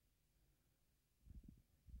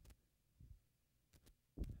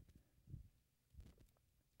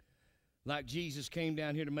 Like Jesus came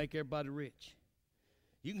down here to make everybody rich.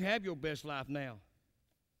 You can have your best life now.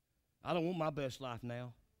 I don't want my best life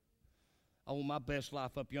now. I want my best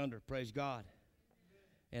life up yonder, praise God.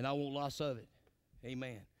 And I want lots of it.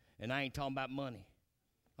 Amen. And I ain't talking about money.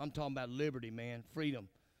 I'm talking about liberty, man, freedom.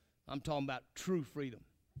 I'm talking about true freedom,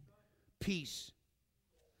 peace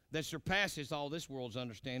that surpasses all this world's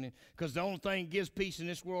understanding, because the only thing that gives peace in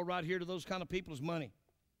this world right here to those kind of people is money.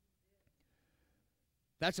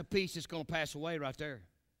 That's a peace that's going to pass away right there.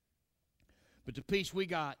 But the peace we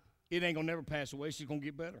got, it ain't going to never pass away. It's just going to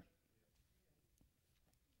get better.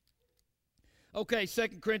 Okay, 2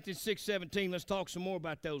 Corinthians 6:17. Let's talk some more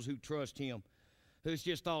about those who trust him. Who's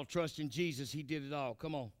just all trusting Jesus. He did it all.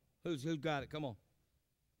 Come on. Who's got it? Come on.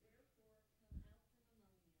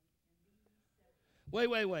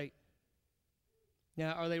 Wait.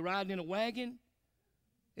 Now, are they riding in a wagon?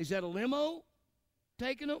 Is that a limo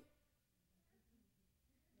taking them?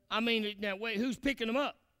 I mean, now, wait, who's picking them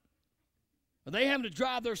up? Are they having to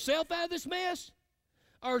drive themselves out of this mess?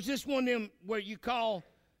 Or is this one of them where you call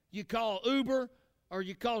Uber, or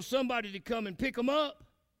you call somebody to come and pick them up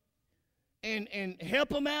and help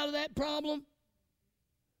them out of that problem?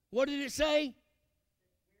 What did it say?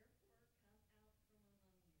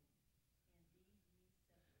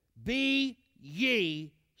 Be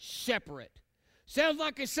ye separate. Sounds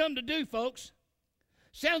like it's something to do, folks.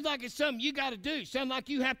 Sounds like it's something you got to do. Sounds like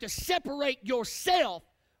you have to separate yourself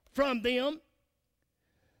from them.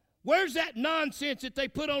 Where's that nonsense that they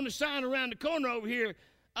put on the sign around the corner over here?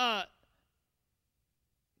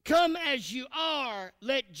 Come as you are,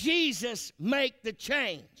 let Jesus make the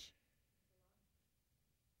change.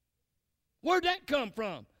 Where'd that come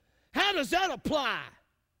from? How does that apply?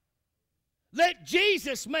 Let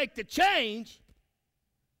Jesus make the change.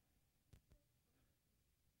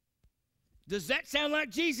 Does that sound like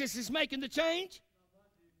Jesus is making the change?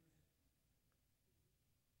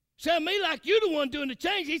 Sound to me like you're the one doing the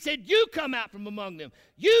change. He said, you come out from among them.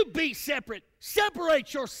 You be separate.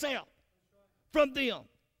 Separate yourself from them.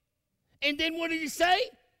 And then what did he say?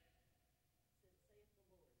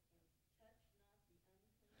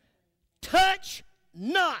 Touch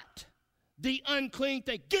not the unclean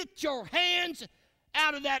thing. Get your hands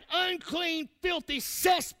out of that unclean, filthy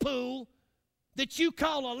cesspool that you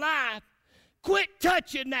call a life. Quit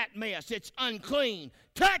touching that mess. It's unclean.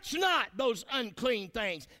 Touch not those unclean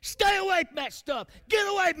things. Stay away from that stuff. Get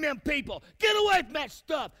away from them people. Get away from that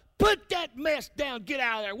stuff. Put that mess down. Get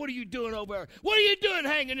out of there. What are you doing over there? What are you doing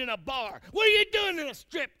hanging in a bar? What are you doing in a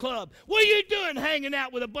strip club? What are you doing hanging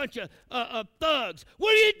out with a bunch of thugs?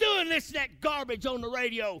 What are you doing listening to that garbage on the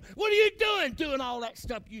radio? What are you doing all that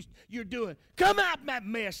stuff you're doing? Come out from that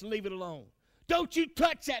mess and leave it alone. Don't you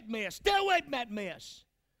touch that mess. Stay away from that mess.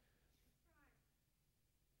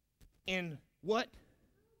 And what?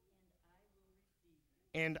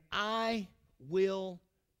 And I will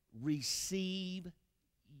receive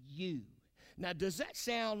you. Now, does that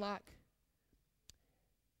sound like,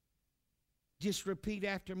 just repeat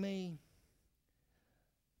after me,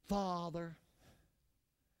 Father,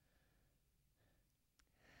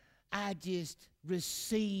 I just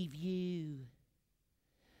receive you,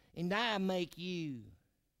 and I make you.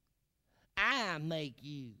 I make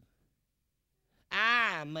you.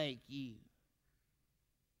 I make you.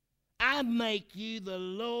 I make you the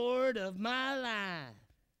Lord of my life.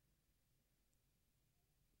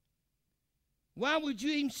 Why would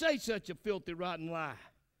you even say such a filthy, rotten lie?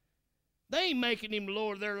 They ain't making him the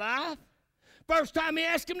Lord of their life. First time he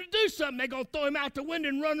asked him to do something, they're going to throw him out the window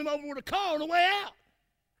and run him over with a car on the way out.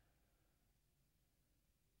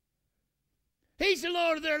 He's the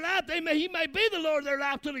Lord of their life. He may be the Lord of their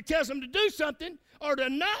life till he tells them to do something or to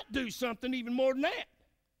not do something even more than that.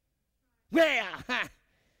 Well,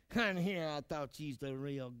 honey, here I thought you's the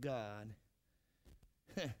real God.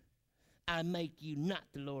 I make you not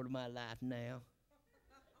the Lord of my life now.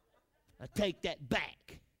 I take that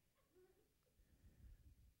back.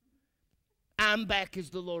 I'm back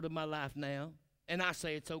as the Lord of my life now, and I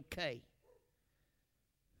say it's okay.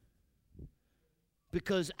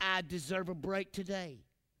 Because I deserve a break today.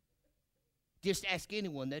 Just ask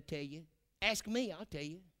anyone, they'll tell you. Ask me, I'll tell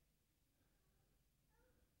you.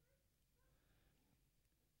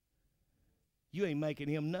 You ain't making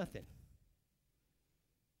him nothing.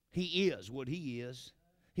 He is what he is.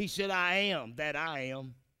 He said, I am that I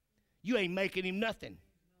am. You ain't making him nothing.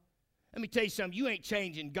 Let me tell you something. You ain't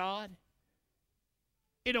changing God.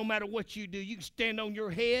 It don't matter what you do. You can stand on your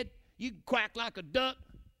head. You can quack like a duck.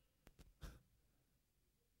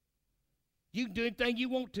 You can do anything you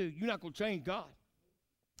want to. You're not going to change God.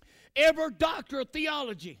 Every doctor of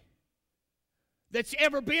theology that's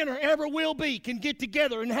ever been or ever will be can get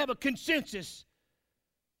together and have a consensus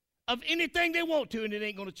of anything they want to, and it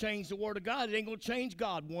ain't going to change the Word of God. It ain't going to change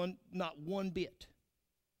God not one bit.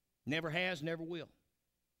 Never has, never will.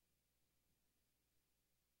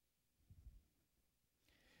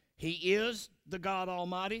 He is the God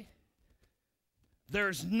Almighty.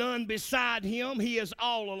 There's none beside him. He is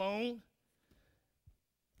all alone.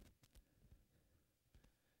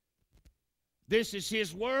 This is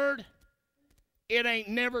his word. It ain't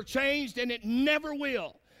never changed, and it never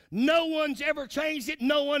will. No one's ever changed it.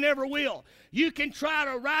 No one ever will. You can try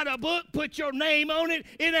to write a book, put your name on it.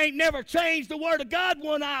 It ain't never changed the Word of God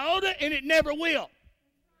one iota, and it never will.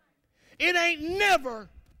 It ain't never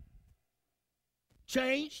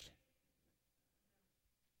changed.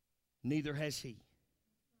 Neither has he.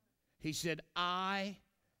 He said, I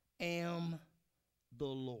am the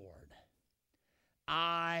Lord.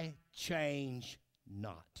 I change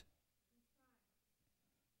not.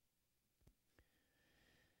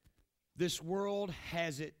 This world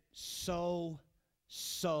has it so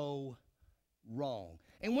wrong.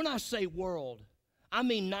 And when I say world, I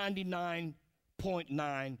mean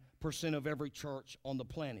 99.9% of every church on the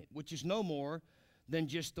planet, which is no more than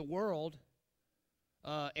just the world,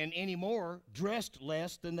 and any more dressed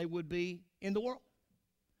less than they would be in the world.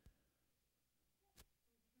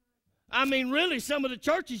 I mean, really, some of the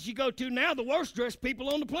churches you go to now, the worst dressed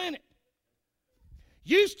people on the planet.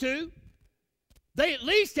 Used to, they at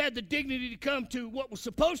least had the dignity to come to what was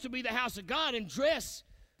supposed to be the house of God and dress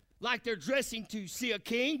like they're dressing to see a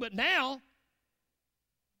king. But now,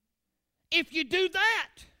 if you do that,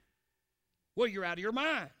 well, you're out of your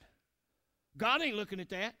mind. God ain't looking at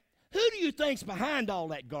that. Who do you think's behind all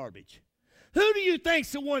that garbage? Who do you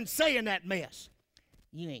think's the one saying that mess?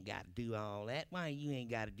 You ain't got to do all that. Why you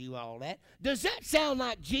ain't got to do all that? Does that sound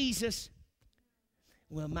like Jesus?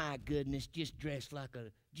 Well, my goodness, just dress like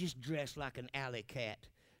an alley cat.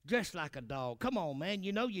 Dress like a dog. Come on, man.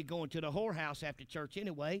 You know you're going to the whorehouse after church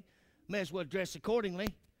anyway. May as well dress accordingly.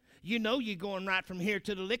 You know you're going right from here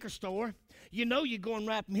to the liquor store. You know you're going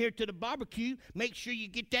right from here to the barbecue. Make sure you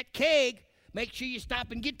get that keg. Make sure you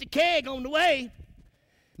stop and get the keg on the way.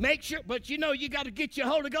 Make sure, but you know you got to get your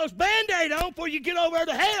Holy Ghost Band-Aid on before you get over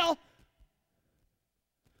to hell.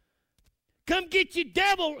 Come get your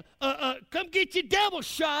devil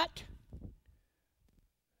shot.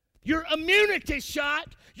 Your immunity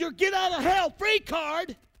shot. Your get out of hell free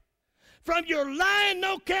card from your lying,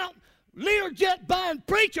 no count, Learjet buying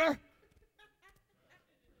preacher.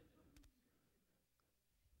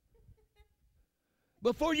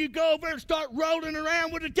 Before you go over and start rolling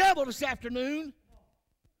around with the devil this afternoon.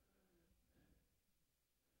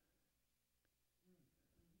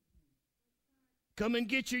 Come and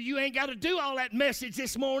get you ain't got to do all that message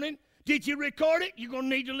this morning. Did you record it? You're going to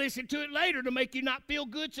need to listen to it later to make you not feel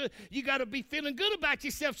good. So you got to be feeling good about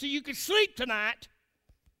yourself so you can sleep tonight.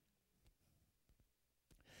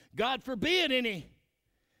 God forbid any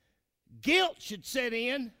guilt should set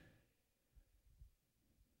in.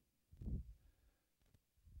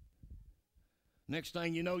 Next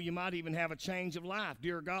thing you know, you might even have a change of life.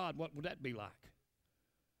 Dear God, what would that be like?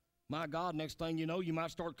 My God, next thing you know, you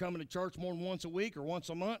might start coming to church more than once a week or once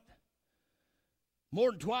a month.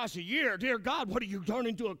 More than twice a year. Dear God, what are you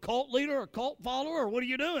turning into, a cult leader, a cult follower, or what are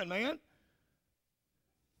you doing, man?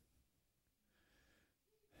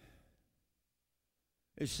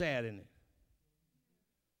 It's sad, isn't it?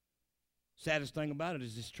 Saddest thing about it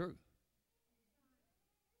is it's true.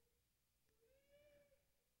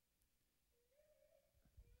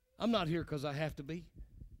 I'm not here because I have to be.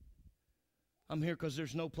 I'm here because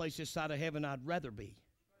there's no place this side of heaven I'd rather be.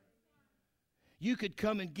 You could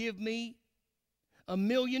come and give me $1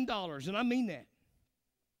 million, and I mean that.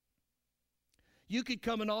 You could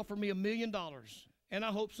come and offer me $1 million, and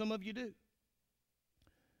I hope some of you do,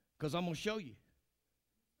 because I'm going to show you.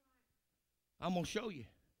 I'm going to show you.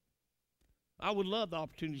 I would love the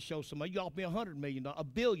opportunity to show somebody. You offer me $100 million,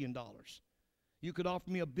 $1 billion. You could offer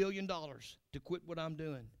me $1 billion to quit what I'm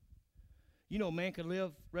doing. You know, a man could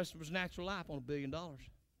live the rest of his natural life on $1 billion.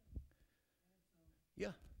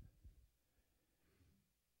 Yeah.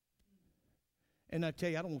 And I tell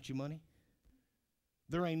you, I don't want your money.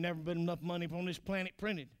 There ain't never been enough money on this planet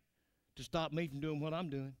printed to stop me from doing what I'm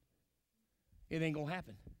doing. It ain't going to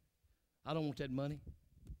happen. I don't want that money.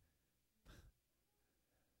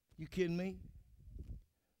 You kidding me?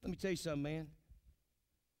 Let me tell you something, man.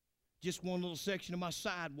 Just one little section of my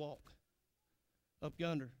sidewalk up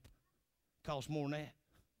yonder costs more than that.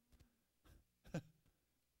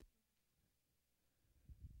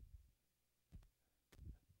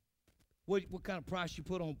 What kind of price you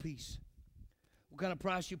put on peace? What kind of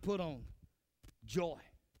price you put on joy?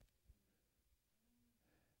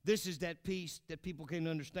 This is that peace that people can't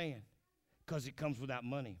understand because it comes without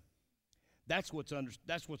money. That's what's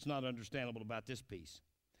not understandable about this peace.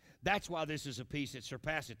 That's why this is a peace that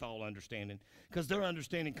surpasseth all understanding, because their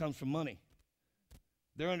understanding comes from money.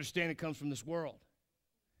 Their understanding comes from this world.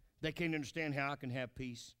 They can't understand how I can have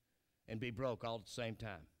peace and be broke all at the same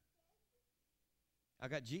time. I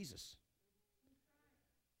got Jesus.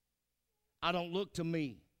 I don't look to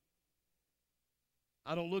me.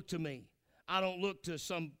 I don't look to me. I don't look to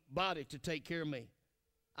somebody to take care of me.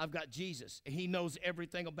 I've got Jesus, and he knows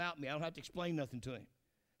everything about me. I don't have to explain nothing to him.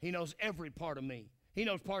 He knows every part of me. He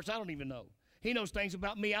knows parts I don't even know. He knows things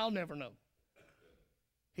about me I'll never know.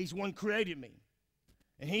 He's the one created me,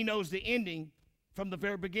 and he knows the ending from the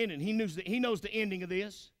very beginning. He knows the ending of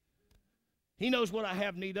this. He knows what I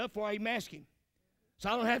have need of before I even ask him. So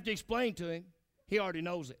I don't have to explain to him. He already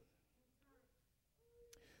knows it.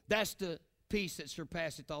 That's the peace that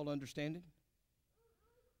surpasseth all understanding.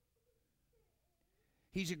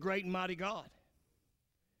 He's a great and mighty God.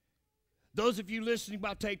 Those of you listening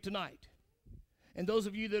by tape tonight, and those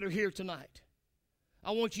of you that are here tonight,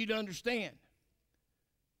 I want you to understand,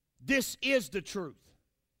 this is the truth.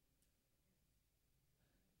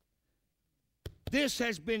 This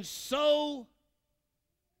has been so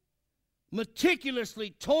meticulously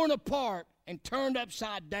torn apart and turned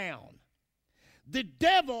upside down. The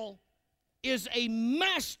devil is a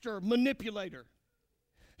master manipulator.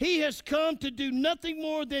 He has come to do nothing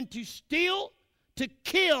more than to steal, to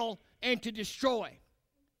kill, and to destroy.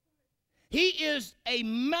 He is a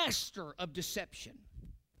master of deception.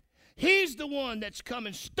 He's the one that's come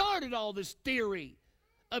and started all this theory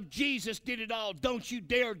of Jesus did it all. Don't you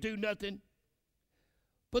dare do nothing.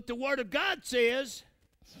 But the Word of God says,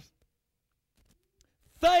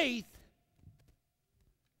 faith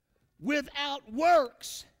without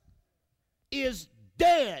works is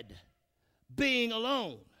dead, being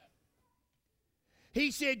alone.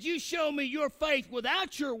 He said, you show me your faith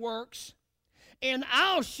without your works, and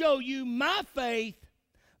I'll show you my faith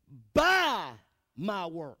by my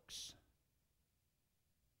works.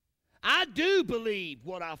 I do believe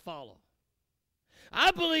what I follow.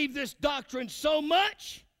 I believe this doctrine so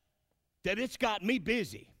much that it's got me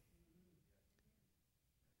busy.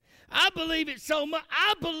 I believe it so much.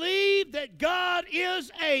 I believe that God is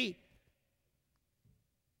a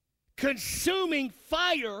consuming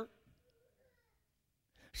fire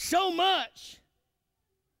so much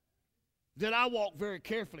that I walk very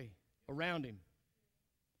carefully around him.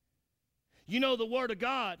 You know the Word of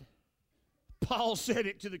God, Paul said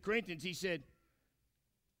it to the Corinthians. He said,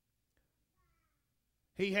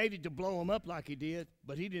 he hated to blow him up like he did,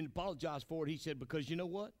 but he didn't apologize for it. He said, because you know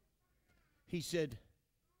what? He said,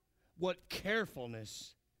 what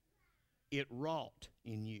carefulness it wrought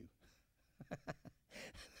in you.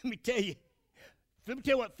 Let me tell you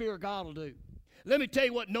what fear of God will do. Let me tell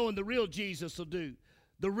you what knowing the real Jesus will do.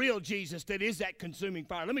 The real Jesus that is that consuming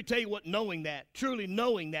fire. Let me tell you what knowing that, truly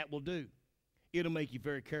knowing that will do. It'll make you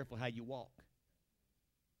very careful how you walk.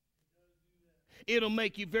 It'll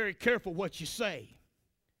make you very careful what you say.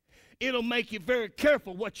 It'll make you very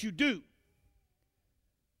careful what you do.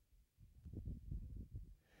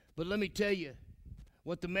 But let me tell you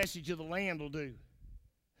what the message of the land will do.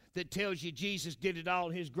 That tells you Jesus did it all,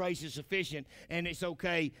 his grace is sufficient, and it's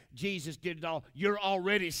okay, Jesus did it all. You're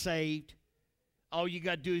already saved. All you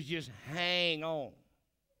got to do is just hang on.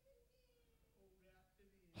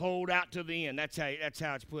 Hold out to the end. That's how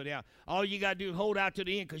it's put out. All you got to do is hold out to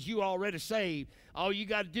the end because you already saved. All you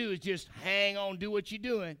got to do is just hang on, do what you're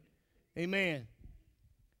doing. Amen.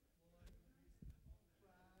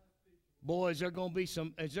 Boy, is there going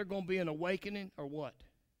to be an awakening or what?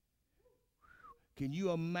 Can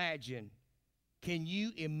you imagine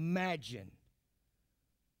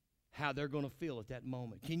how they're going to feel at that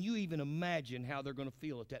moment? Can you even imagine how they're going to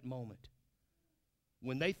feel at that moment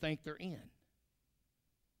when they think they're in?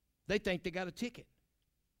 They think they got a ticket.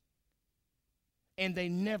 And they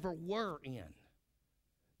never were in.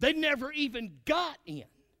 They never even got in.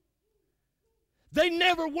 They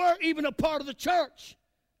never were even a part of the church.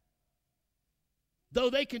 Though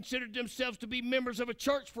they considered themselves to be members of a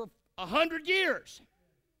church for 100 years.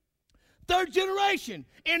 Third generation.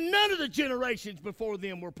 And none of the generations before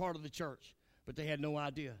them were part of the church. But they had no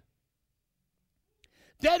idea.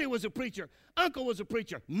 Daddy was a preacher. Uncle was a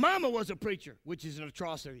preacher. Mama was a preacher, which is an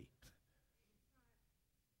atrocity.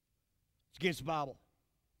 It's against the Bible.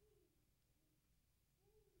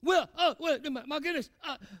 Well, my goodness,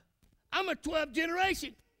 I'm a 12th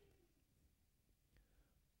generation.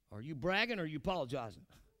 Are you bragging or are you apologizing?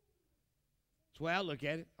 That's the way I look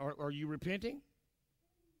at it. Are you repenting?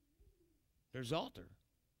 There's altar.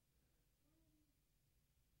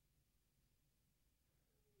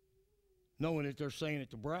 Knowing that they're saying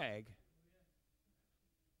it to brag.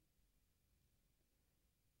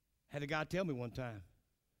 Had a guy tell me one time.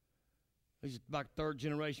 He's about third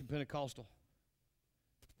generation Pentecostal.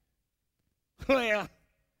 Well,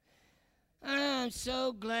 I'm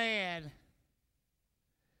so glad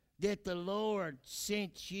that the Lord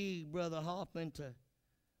sent you, Brother Hoffman, to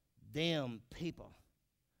them people.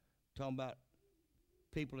 Talking about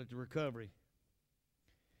people at the recovery.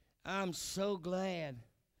 I'm so glad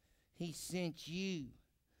He sent you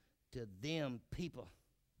to them people.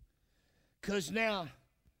 Because now,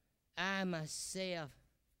 I myself,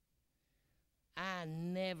 I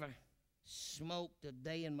never smoked a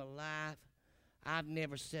day in my life. I've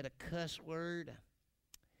never said a cuss word.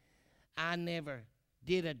 I never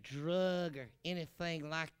did a drug or anything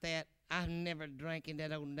like that. I've never drank in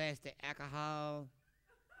that old nasty alcohol.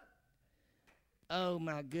 Oh,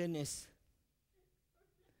 my goodness.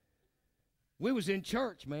 We was in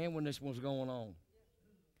church, man, when this was going on.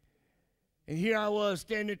 And here I was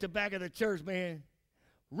standing at the back of the church, man.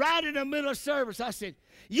 Right in the middle of service, I said,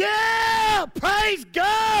 yeah, praise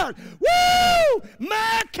God. Woo,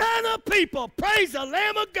 my kind of people. Praise the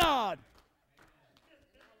Lamb of God.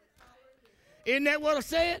 Isn't that what I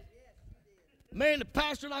said? Man, the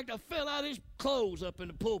pastor like to fell out his clothes up in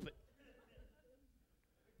the pulpit.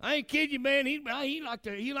 I ain't kidding you, man. He like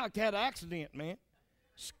to have an accident, man.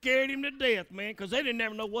 Scared him to death, man, because they didn't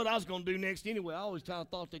never know what I was going to do next anyway. I always kind of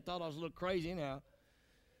thought they thought I was a little crazy anyhow.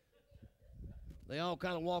 They all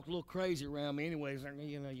kind of walked a little crazy around me anyways.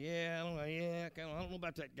 You know, I don't know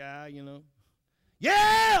about that guy, you know.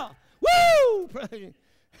 Yeah! Woo!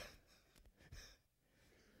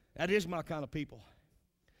 That is my kind of people.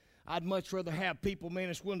 I'd much rather have people, man,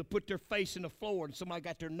 that's willing to put their face in the floor and somebody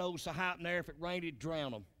got their nose so high up in there, if it rained, it'd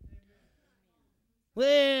drown them.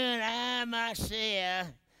 Well, I myself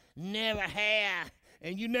never have.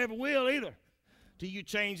 And you never will either till you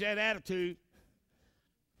change that attitude.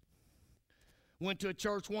 Went to a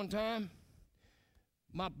church one time.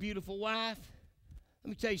 My beautiful wife. Let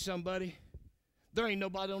me tell you something, buddy. There ain't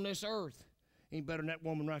nobody on this earth any better than that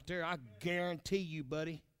woman right there. I guarantee you,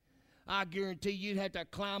 buddy. I guarantee you'd have to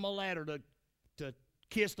climb a ladder to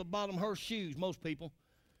kiss the bottom of her shoes, most people.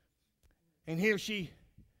 And here she,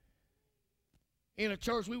 in a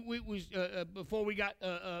church, before we got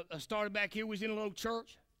started back here, we was in a little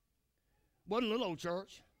church. Wasn't a little old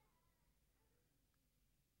church.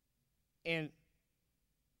 And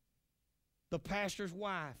the pastor's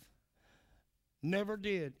wife never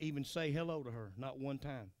did even say hello to her, not one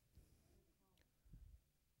time.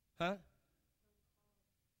 Huh?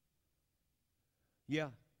 Yeah.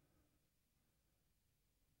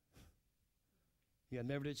 Yeah,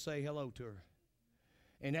 never did say hello to her.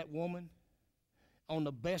 And that woman, on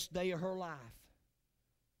the best day of her life,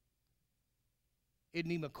 isn't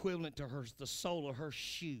even equivalent to the sole of her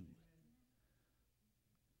shoe.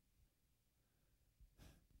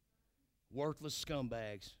 Worthless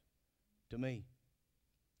scumbags to me.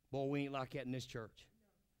 Boy, we ain't like that in this church.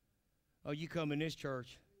 Oh, you come in this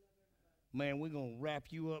church, man, we're going to wrap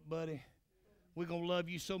you up, buddy. We're going to love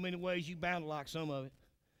you so many ways you bound to like some of it.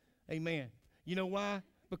 Amen. You know why?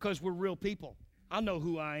 Because we're real people. I know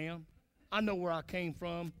who I am. I know where I came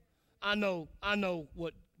from. I know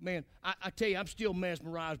what, man, I tell you, I'm still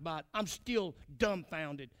mesmerized by it. I'm still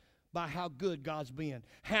dumbfounded by how good God's been.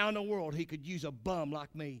 How in the world He could use a bum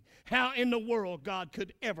like me. How in the world God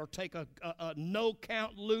could ever take a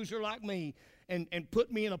no-count loser like me and put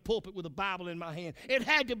me in a pulpit with a Bible in my hand. It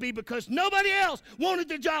had to be because nobody else wanted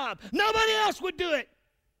the job. Nobody else would do it.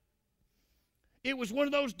 It was one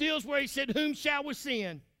of those deals where He said, whom shall we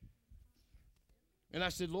send? And I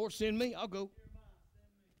said, Lord, send me. I'll go.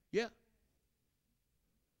 Yeah.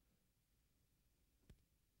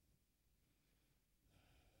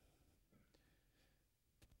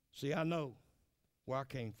 See, I know where I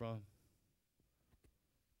came from.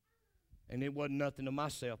 And it wasn't nothing to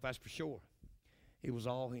myself, that's for sure. It was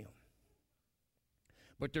all him.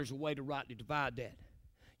 But there's a way to rightly divide that.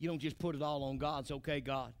 You don't just put it all on God and say, okay,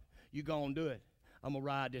 God, you go and do it. I'm going to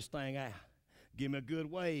ride this thing out. Give me a good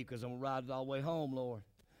wave because I'm going to ride it all the way home, Lord.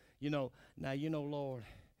 Now, Lord,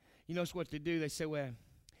 it's what they do. They say, well,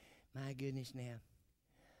 my goodness, now,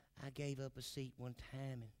 I gave up a seat one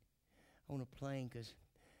time on a plane because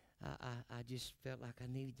I just felt like I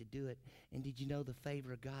needed to do it. And did you know the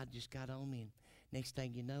favor of God just got on me? And next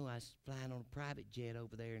thing you know, I was flying on a private jet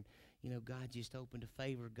over there, and, God just opened the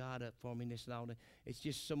favor of God up for me and this and all that. It's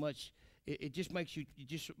just so much, it just makes you,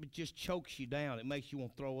 it just chokes you down. It makes you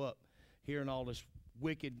want to throw up hearing all this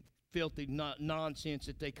wicked, filthy nonsense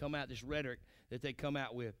that they come out, this rhetoric that they come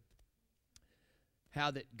out with.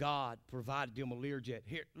 How that God provided them a Learjet.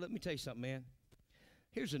 Here, let me tell you something, man.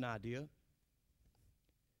 Here's an idea.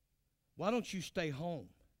 Why don't you stay home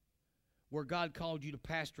where God called you to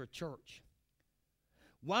pastor a church?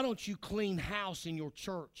 Why don't you clean house in your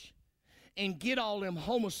church and get all them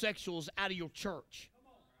homosexuals out of your church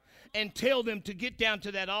and tell them to get down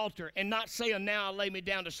to that altar and not say, now I lay me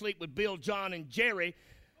down to sleep with Bill, John, and Jerry,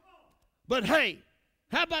 but hey,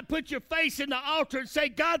 how about put your face in the altar and say,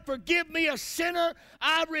 God, forgive me, a sinner.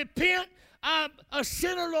 I repent. I'm a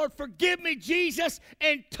sinner, Lord. Forgive me, Jesus.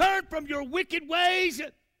 And turn from your wicked ways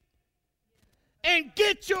and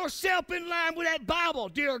get yourself in line with that Bible,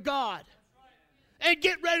 dear God. And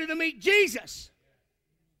get ready to meet Jesus.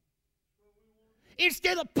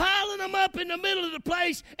 Instead of piling them up in the middle of the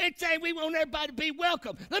place and saying we want everybody to be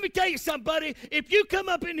welcome. Let me tell you something, buddy. If you come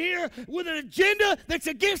up in here with an agenda that's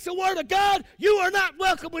against the Word of God, you are not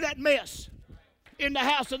welcome with that mess in the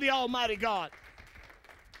house of the Almighty God.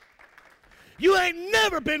 You ain't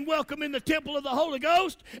never been welcome in the temple of the Holy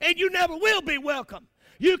Ghost, and you never will be welcome.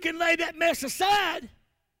 You can lay that mess aside.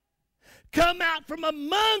 Come out from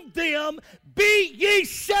among them. Be ye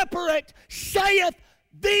separate, saith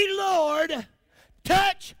the Lord.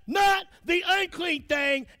 Touch not the unclean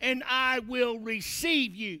thing, and I will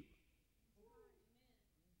receive you.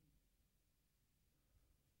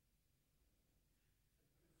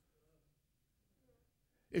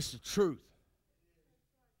 It's the truth.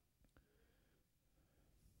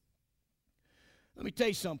 Let me tell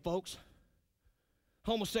you something, folks.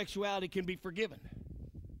 Homosexuality can be forgiven.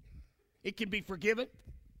 It can be forgiven,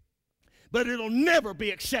 but it'll never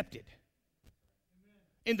be accepted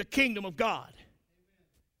in the kingdom of God.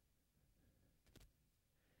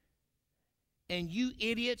 And you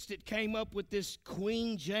idiots that came up with this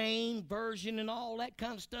Queen Jane version and all that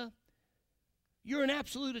kind of stuff, you're an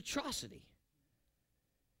absolute atrocity.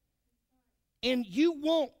 And you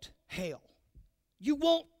want hell. You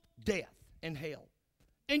want death and hell.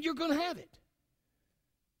 And you're going to have it.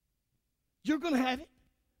 You're going to have it.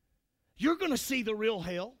 You're going to see the real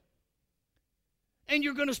hell. And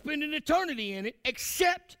you're going to spend an eternity in it,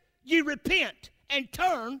 except you repent and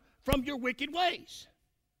turn from your wicked ways.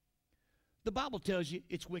 The Bible tells you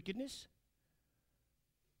it's wickedness.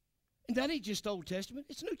 And that ain't just Old Testament,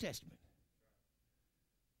 it's New Testament.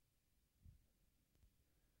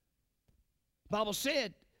 The Bible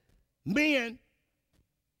said men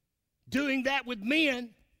doing that with men,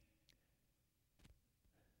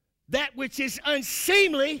 that which is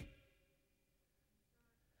unseemly,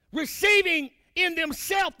 receiving in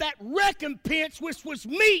themselves that recompense which was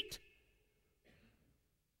meet,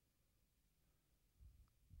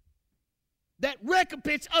 that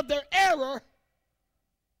recompense of their error,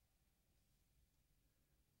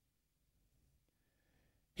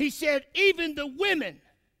 he said, even the women,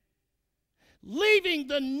 leaving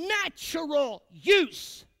the natural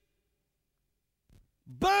use,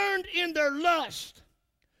 burned in their lust,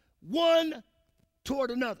 one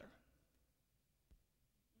toward another.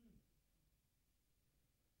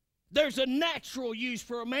 There's a natural use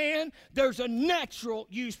for a man. There's a natural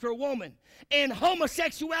use for a woman. And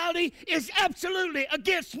homosexuality is absolutely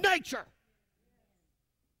against nature.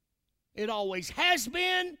 It always has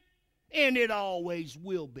been, and it always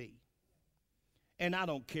will be. And I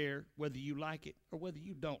don't care whether you like it or whether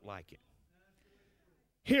you don't like it.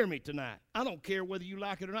 Hear me tonight. I don't care whether you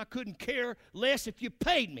like it or not. I couldn't care less if you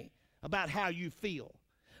paid me about how you feel,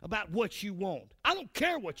 about what you want. I don't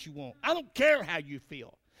care what you want. I don't care how you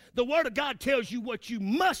feel. The Word of God tells you what you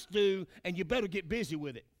must do, and you better get busy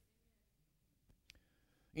with it.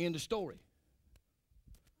 End of story.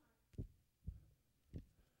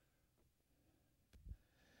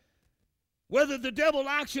 Whether the devil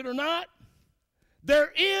likes it or not,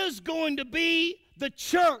 there is going to be the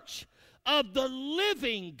church of the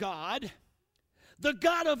living God, the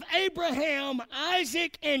God of Abraham,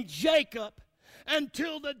 Isaac, and Jacob,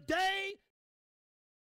 until the day